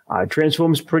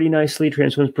 Transforms pretty nicely,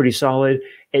 transforms pretty solid.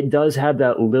 It does have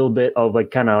that little bit of like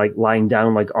kind of like lying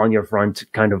down like on your front,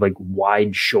 kind of like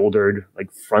wide shouldered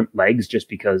like front legs, just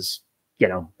because,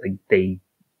 like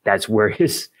that's where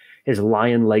his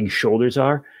lion leg shoulders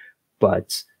are.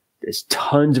 But there's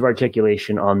tons of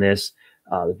articulation on this.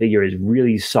 The figure is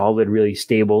really solid, really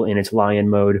stable in its lion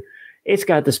mode. It's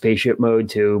got the spaceship mode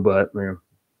too, but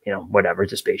whatever.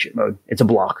 It's a spaceship mode. It's a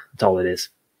block. That's all it is.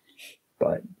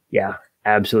 But yeah,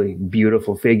 absolutely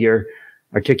beautiful figure.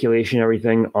 Articulation,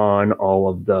 everything on all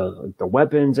of the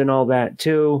weapons and all that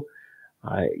too.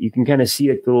 You can kind of see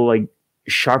the little like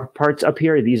sharp parts up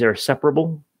here. These are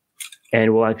separable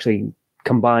and will actually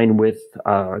combine with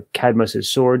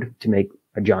Cadmus's sword to make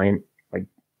a giant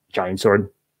sword.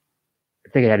 I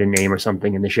think it had a name or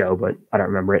something in the show, but I don't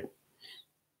remember it.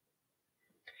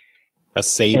 A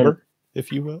saber,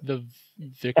 if you will. The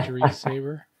victory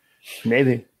saber.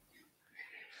 Maybe.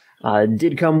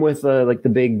 Did come with like the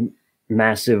big,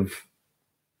 massive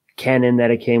cannon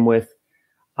that it came with.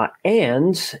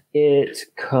 And it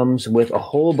comes with a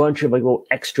whole bunch of like little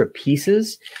extra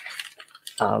pieces,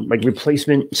 like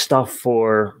replacement stuff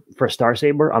for Star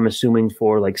Saber. I'm assuming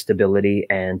for like stability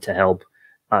and to help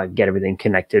get everything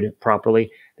connected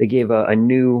properly. They gave a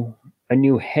new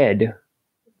head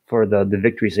for the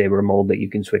Victory Saber mold that you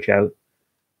can switch out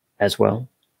as well.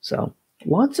 So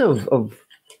lots of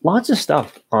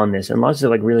stuff on this, and lots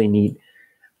of like really neat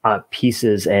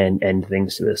pieces and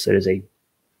things to this. It is a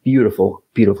beautiful,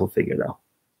 beautiful figure, though.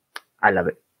 I love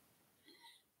it.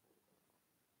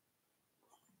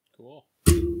 Cool.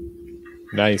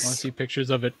 Nice. I want to see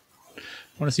pictures of it. I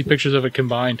want to see pictures of it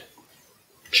combined.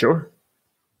 Sure.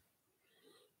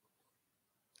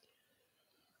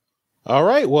 All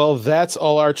right. Well, that's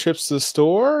all our trips to the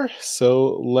store.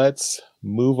 So let's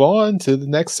move on to the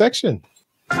next section.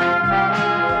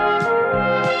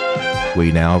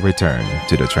 We now return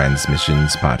to the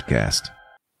Transmissions Podcast.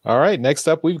 All right. Next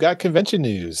up, we've got convention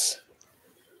news.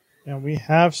 And we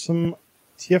have some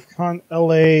TFCon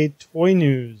LA toy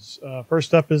news.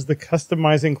 First up is the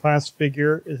customizing class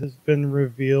figure. It has been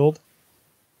revealed.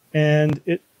 And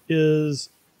it is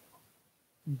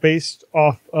based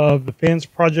off of the fans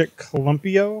project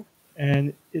Columpio.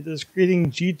 And it is creating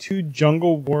G2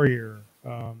 Jungle Warrior.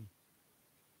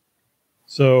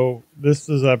 So this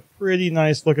is a pretty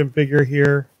nice looking figure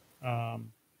here. I'll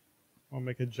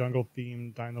make a jungle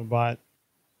themed Dinobot.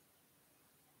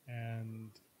 And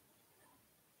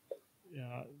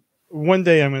yeah, one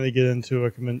day I'm going to get into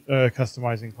a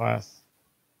customizing class.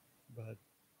 But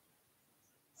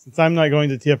since I'm not going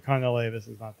to TFCon LA, this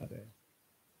is not that day.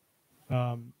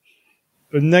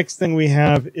 The next thing we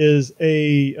have is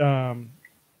an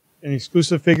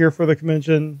exclusive figure for the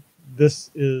convention.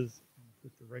 This is the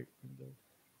right window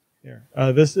here.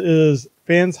 This is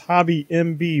Fans Hobby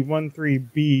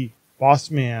MB13B Boss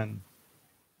Man.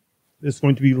 It's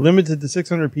going to be limited to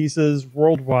 600 pieces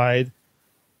worldwide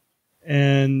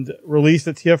and released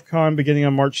at TFCon beginning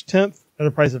on March 10th at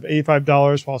a price of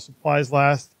 $85 while supplies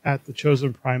last at the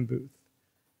Chosen Prime booth.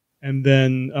 And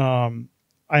then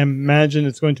I imagine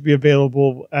it's going to be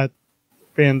available at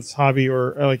Fans Hobby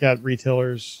or like at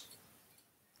retailers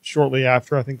shortly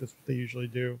after. I think that's what they usually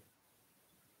do.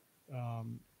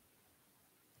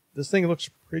 This thing looks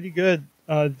pretty good.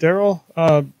 Daryl,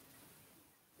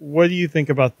 what do you think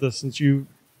about this? Since you're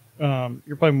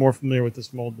probably more familiar with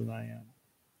this mold than I am.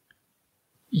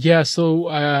 Yeah, so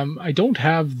I don't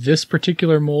have this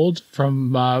particular mold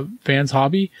from Fans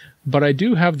Hobby, but I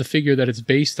do have the figure that it's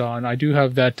based on. I do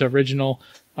have that original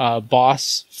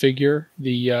boss figure,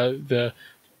 the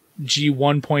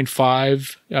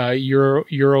G1.5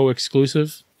 Euro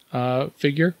exclusive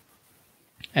figure,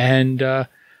 and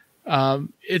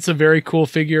it's a very cool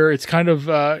figure. It's kind of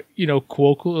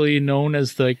colloquially known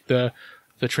as like the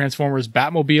Transformers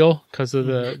Batmobile because of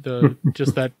the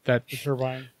just that The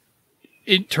turbine.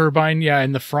 Turbine, yeah,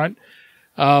 in the front.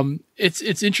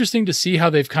 It's interesting to see how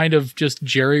they've kind of just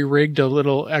jerry-rigged a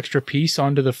little extra piece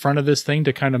onto the front of this thing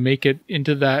to kind of make it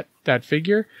into that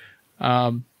figure.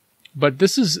 But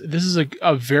this is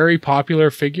a very popular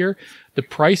figure. The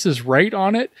price is right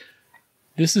on it.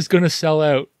 This is going to sell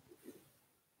out.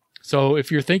 So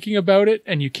if you're thinking about it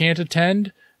and you can't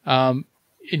attend, and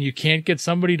you can't get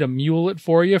somebody to mule it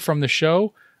for you from the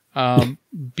show,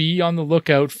 be on the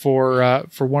lookout for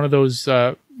one of those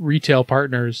retail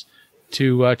partners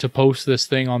to post this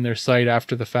thing on their site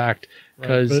after the fact,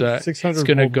 because it's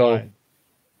going to go.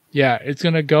 Yeah, it's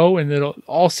going to go, and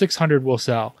all 600 will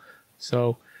sell.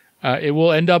 So it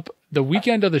will end up the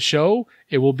weekend of the show.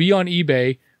 It will be on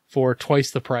eBay for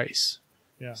twice the price.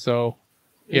 Yeah. So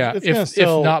yeah, if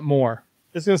not more.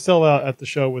 It's going to sell out at the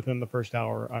show within the first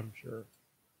hour, I'm sure.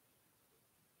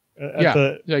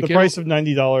 At the price of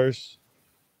 $90.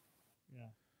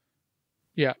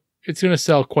 Yeah, it's going to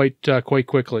sell quite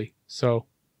quickly. So,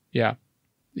 yeah,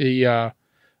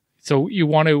 So you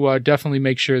want to definitely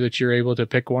make sure that you're able to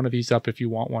pick one of these up if you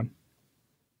want one.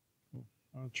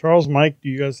 Charles, Mike, do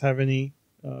you guys have any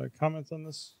comments on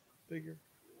this figure?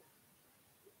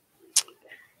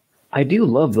 I do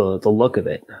love the look of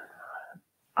it.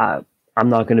 I'm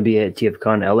not going to be at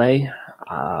TFCon LA,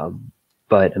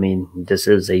 but I mean, this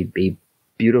is a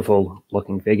beautiful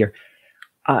looking figure.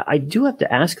 I do have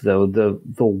to ask though, the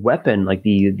weapon, like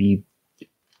the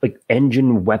like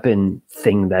engine weapon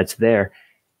thing that's there,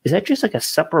 is that just like a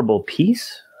separable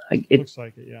piece? Like It looks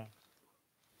like it, yeah.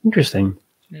 Interesting.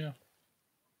 Yeah.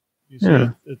 You see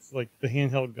it's like the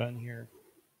handheld gun here.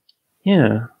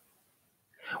 Yeah.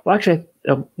 Well, actually,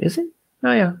 is it?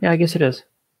 Oh, yeah. Yeah, I guess it is.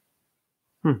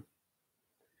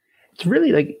 It's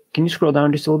really like, can you scroll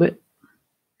down just a little bit?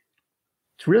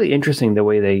 It's really interesting the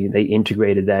way they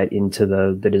integrated that into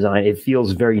the design. It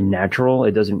feels very natural.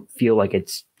 It doesn't feel like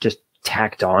it's just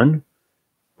tacked on,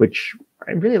 which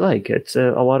I really like. It's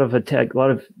a lot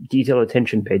of detailed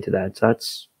attention paid to that. So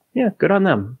that's, yeah, good on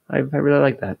them. I really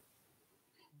like that.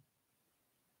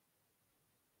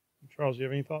 Charles, you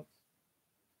have any thoughts?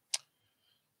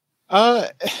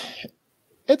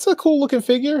 It's a cool looking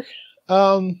figure.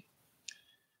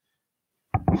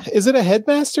 Is it a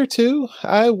headmaster too?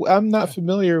 I'm not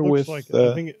familiar with. Like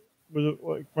I think it was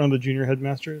like one of the junior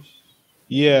headmasters.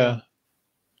 Yeah.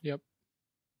 Yep.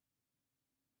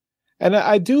 And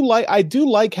I do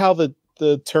like how the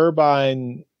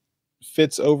turbine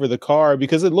fits over the car,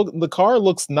 because the car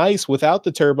looks nice without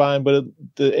the turbine, but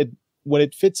when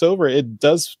it fits over, it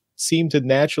does seem to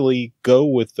naturally go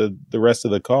with the rest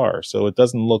of the car, so it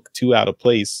doesn't look too out of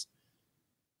place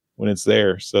when it's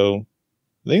there. So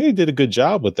I think they did a good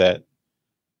job with that.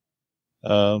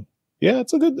 Yeah,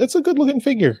 it's a good looking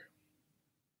figure.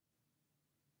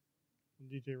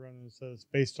 DJ Running says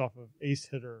based off of Ace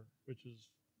Hitter, which is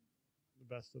the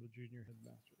best of the junior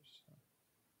headmasters.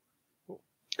 So.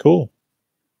 Cool.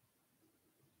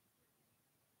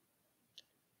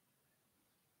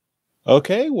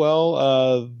 Okay,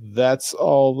 well, that's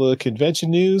all the convention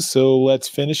news, so let's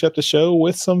finish up the show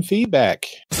with some feedback.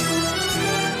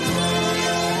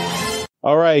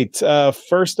 All right,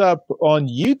 first up on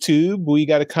YouTube, we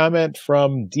got a comment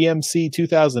from DMC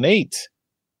 2008,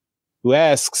 who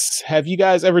asks, have you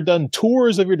guys ever done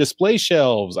tours of your display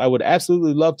shelves? I would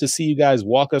absolutely love to see you guys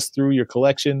walk us through your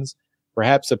collections,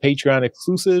 perhaps a Patreon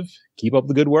exclusive. Keep up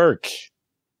the good work.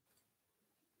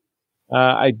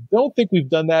 I don't think we've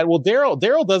done that. Well, Daryl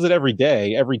does it every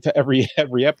day, every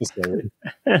episode.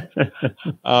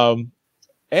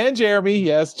 And Jeremy,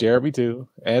 yes, Jeremy too,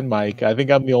 and Mike. I think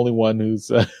I'm the only one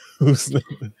who's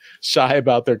shy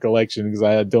about their collection because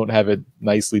I don't have it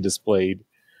nicely displayed.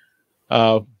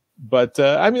 But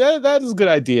I mean that is a good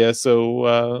idea.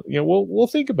 So we'll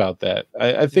think about that.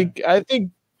 I think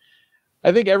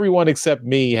everyone except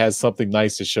me has something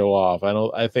nice to show off.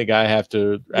 I think I have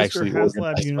to actually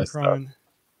organize my stuff.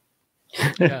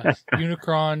 Yeah,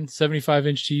 Unicron,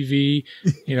 75-inch TV,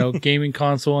 gaming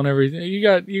console and everything. You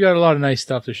got a lot of nice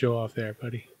stuff to show off there,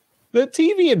 buddy. The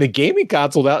TV and the gaming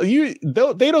console now,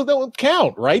 they don't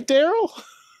count, right, Daryl?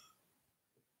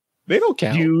 They don't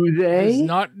count. Do they?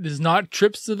 There's not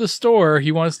trips to the store.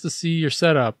 He wants to see your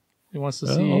setup. He wants to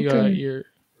see your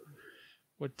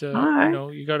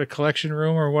you got a collection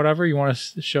room or whatever you want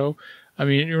to show. I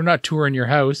mean, you're not touring your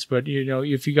house, but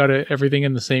if you got everything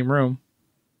in the same room.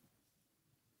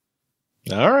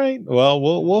 All right. Well,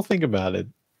 we'll think about it.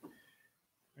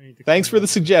 Thanks for the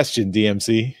suggestion,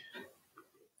 DMC.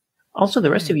 Also,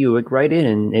 the rest of you would write in,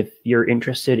 and if you're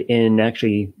interested in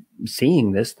actually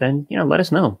seeing this, then let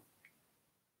us know.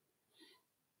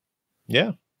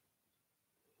 Yeah.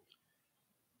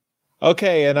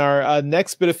 Okay, and our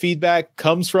next bit of feedback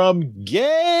comes from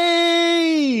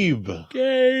Gabe.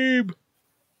 Gabe,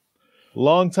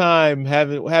 long time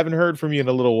haven't heard from you in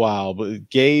a little while, but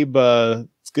Gabe,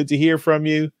 it's good to hear from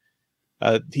you.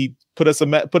 He put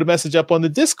a message up on the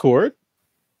Discord,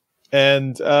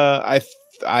 and I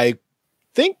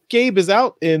think Gabe is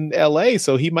out in LA,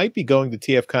 so he might be going to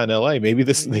TFCon LA. Maybe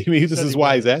this is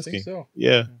why he's asking. So.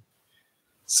 Yeah.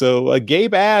 So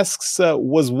Gabe asks,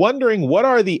 was wondering what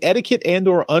are the etiquette and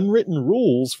or unwritten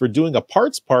rules for doing a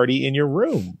parts party in your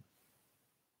room?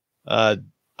 I'm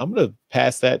going to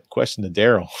pass that question to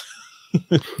Daryl.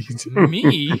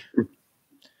 Me?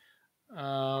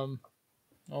 Oh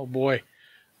boy.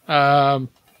 I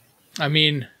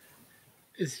mean,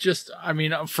 it's just,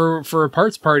 for a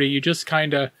parts party, you just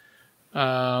kind of,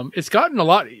 it's gotten a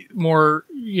lot more,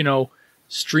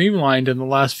 streamlined in the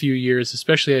last few years,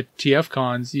 especially at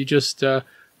TFCons. You just,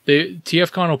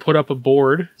 TFCon will put up a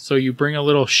board. So you bring a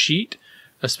little sheet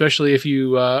especially if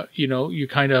you you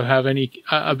kind of have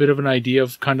a bit of an idea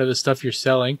of kind of the stuff you're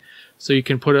selling, so you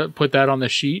can put that on the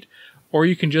sheet, or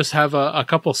you can just have a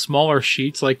couple smaller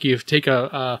sheets, like you take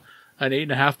an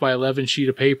 8.5 by 11 sheet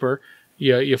of paper,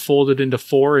 you fold it into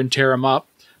 4 and tear them up,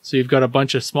 so you've got a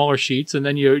bunch of smaller sheets, and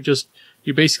then you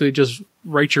basically just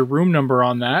write your room number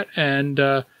on that, and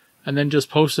then just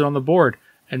post it on the board,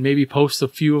 and maybe post a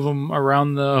few of them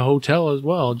around the hotel as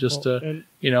well, just And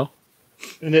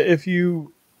if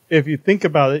you think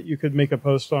about it, you could make a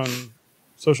post on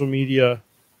social media,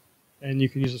 and you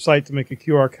can use a site to make a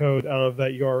QR code out of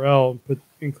that URL and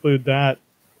include that,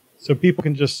 so people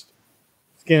can just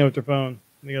scan it with their phone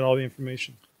and they get all the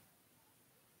information.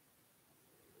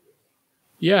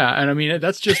 Yeah, and I mean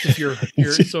that's just if you're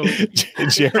so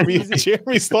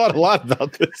Jeremy's thought a lot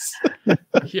about this.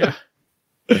 Yeah.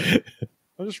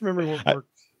 I'm just remembering what worked.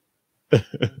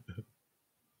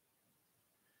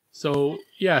 So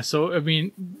I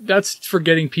mean that's for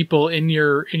getting people in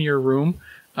your room,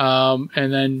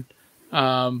 and then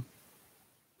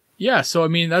so I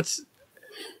mean that's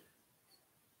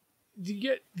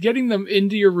getting them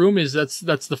into your room that's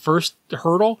the first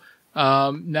hurdle.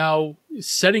 Now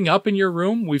setting up in your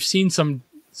room, we've seen some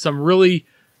really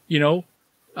elaborate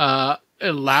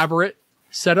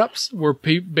setups where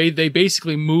they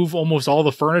basically move almost all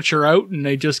the furniture out, and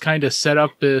they just kind of set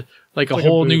up like a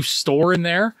whole new store in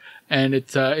there, and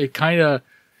it kind of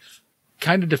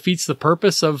defeats the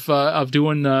purpose of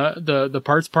doing the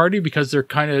parts party, because they're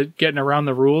kind of getting around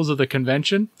the rules of the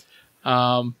convention.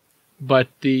 But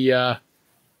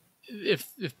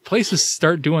if places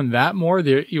start doing that more,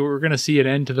 you're going to see an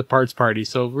end to the parts party.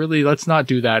 So really, let's not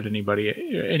do that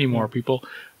anymore, people.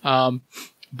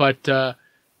 But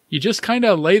you just kind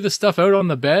of lay the stuff out on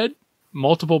the bed,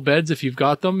 multiple beds if you've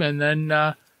got them, and then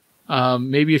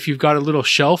maybe if you've got a little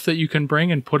shelf that you can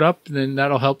bring and put up, then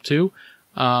that'll help too.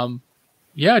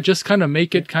 Just kind of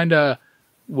make it kind of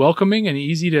welcoming and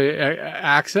easy to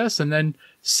access, and then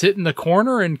sit in the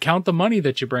corner and count the money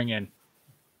that you bring in.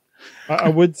 I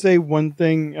would say one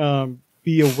thing,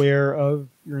 be aware of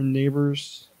your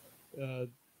neighbors,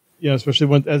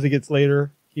 especially as it gets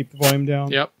later, keep the volume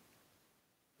down. Yep.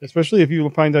 Especially if you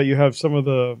find out you have some of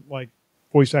the like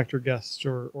voice actor guests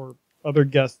or other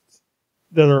guests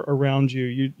that are around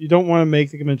you. You don't want to make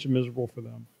the convention miserable for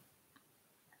them.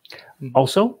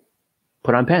 Also,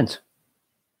 put on pants.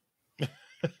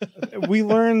 We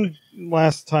learned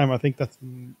last time, I think that's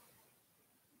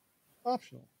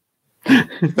optional.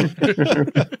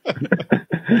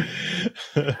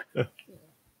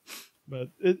 But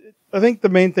I think the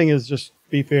main thing is just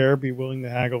be fair, be willing to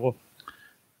haggle.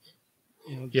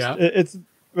 It's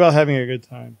about having a good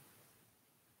time.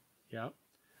 Yeah.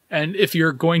 And if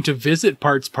you're going to visit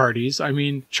parts parties, I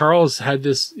mean, Charles had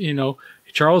this,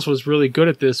 Charles was really good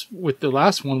at this with the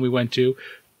last one we went to.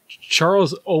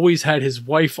 Charles always had his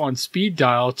wife on speed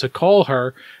dial to call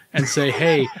her and say,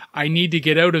 "Hey, I need to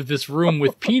get out of this room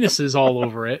with penises all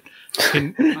over it.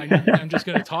 I'm just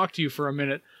going to talk to you for a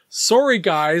minute. Sorry,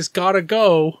 guys, gotta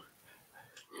go."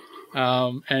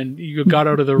 And you got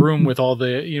out of the room with all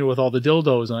the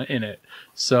dildos in it.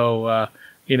 So,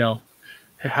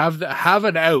 have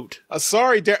it out.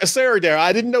 Sorry, Darryl.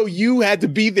 I didn't know you had to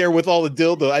be there with all the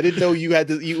dildos. I didn't know you had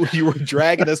to. You were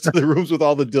dragging us to the rooms with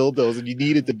all the dildos, and you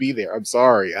needed to be there. I'm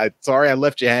sorry. I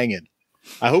left you hanging.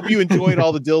 I hope you enjoyed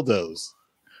all the dildos.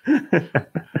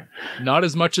 Not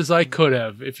as much as I could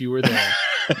have if you were there.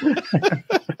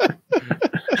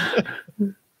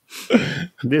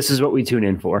 This is what we tune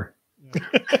in for.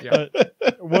 Yeah.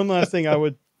 One last thing I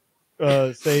would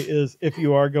say is, if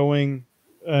you are going,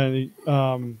 we're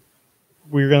going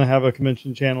to have a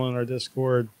convention channel in our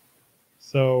Discord,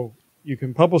 so you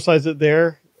can publicize it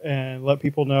there and let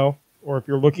people know. Or if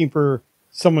you're looking for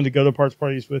someone to go to parts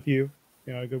parties with you,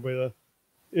 a good way to.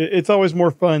 It's always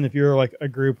more fun if you're like a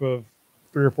group of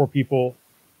 3 or 4 people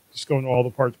just going to all the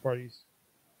parts parties.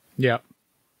 Yeah.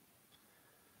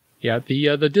 Yeah,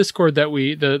 the Discord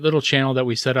the little channel that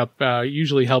we set up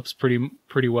usually helps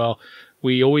pretty well.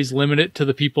 We always limit it to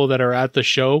the people that are at the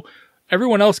show.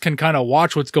 Everyone else can kind of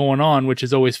watch what's going on, which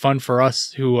is always fun for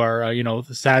us who are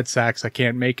the sad sacks. I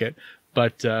can't make it,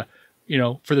 but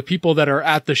for the people that are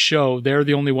at the show, they're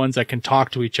the only ones that can talk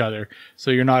to each other.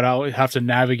 So you're not out have to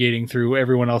navigating through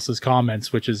everyone else's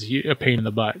comments, which is a pain in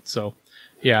the butt. So,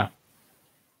 yeah.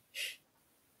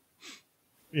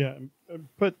 Yeah,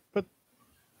 put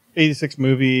 86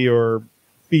 movie or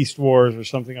Beast Wars or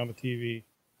something on the TV.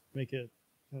 Make it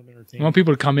kind of entertaining. I want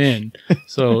people to come in.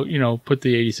 So, put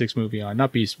the 86 movie on,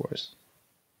 not Beast Wars.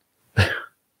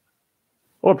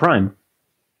 Or Prime.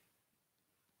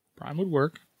 Prime would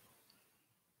work.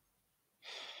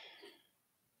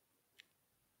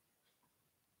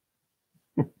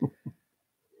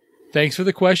 Thanks for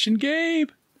the question, Gabe.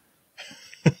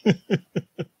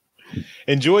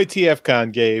 Enjoy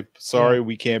TFCon, Gabe. Sorry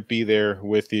we can't be there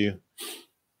with you.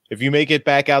 If you make it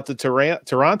back out to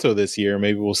Toronto this year,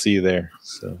 maybe we'll see you there.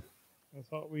 So I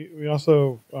thought we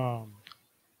also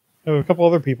have a couple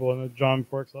other people. I know John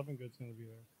Forks Levingood's going to be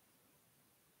there.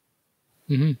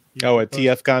 Mm-hmm. At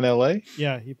TFCon LA?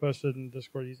 Yeah, he posted in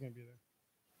Discord he's going to be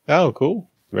there. Oh, cool.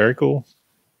 Very cool.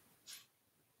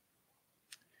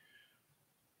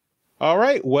 All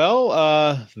right.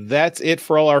 Well, that's it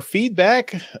for all our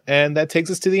feedback. And that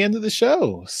takes us to the end of the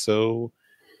show. So,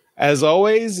 as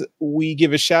always, we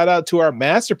give a shout out to our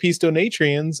masterpiece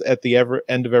donatrians at the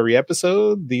end of every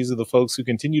episode. These are the folks who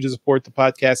continue to support the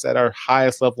podcast at our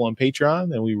highest level on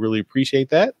Patreon, and we really appreciate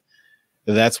that.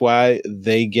 That's why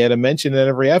they get a mention in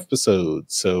every episode.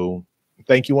 So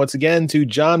thank you once again to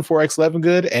John 4X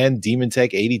Levingood and Demon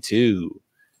Tech 82.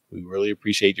 We really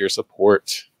appreciate your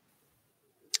support.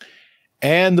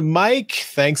 And Mike,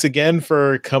 thanks again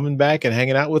for coming back and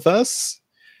hanging out with us.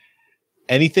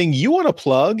 Anything you want to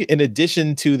plug in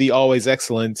addition to the always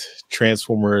excellent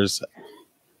Transformers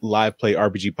live play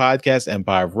RPG podcast,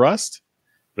 Empire of Rust?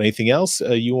 But anything else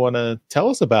you want to tell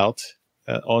us about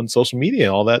on social media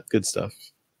and all that good stuff?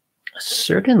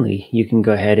 Certainly. You can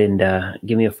go ahead and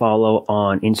give me a follow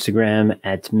on Instagram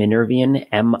at Minervion,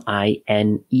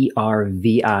 Minervion,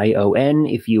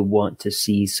 if you want to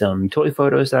see some toy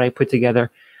photos that I put together.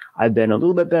 I've been a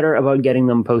little bit better about getting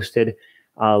them posted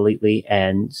lately,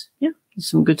 and yeah,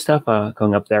 some good stuff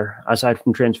going up there. Aside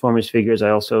from Transformers figures, I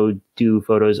also do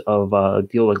photos of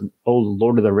the old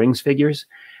Lord of the Rings figures,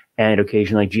 and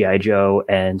occasionally G.I. Joe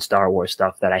and Star Wars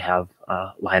stuff that I have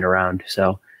lying around.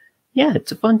 So yeah,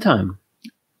 it's a fun time.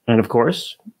 And of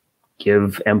course,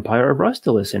 give Empire of Rust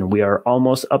a listen. We are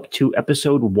almost up to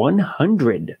episode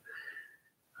 100,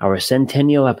 our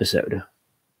centennial episode.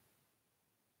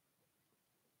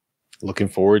 Looking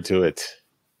forward to it.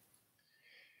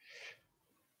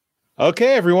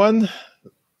 Okay, everyone.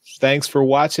 Thanks for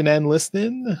watching and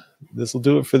listening. This will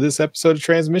do it for this episode of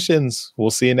Transmissions. We'll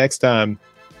see you next time.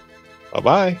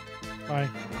 Bye-bye. Bye.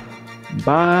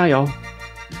 Bye, y'all.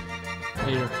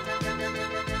 Later.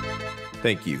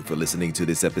 Thank you for listening to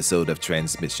this episode of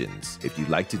Transmissions. If you'd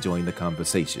like to join the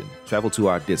conversation, travel to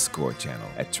our Discord channel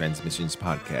at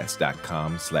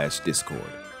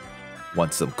transmissionspodcast.com/Discord.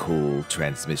 Want some cool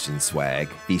transmission swag?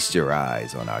 Feast your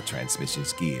eyes on our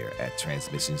transmissions gear at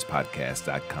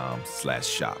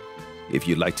transmissionspodcast.com/shop. If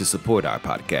you'd like to support our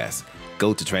podcast,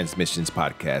 go to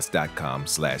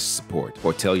transmissionspodcast.com/support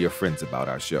or tell your friends about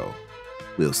our show.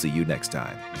 We'll see you next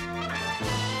time.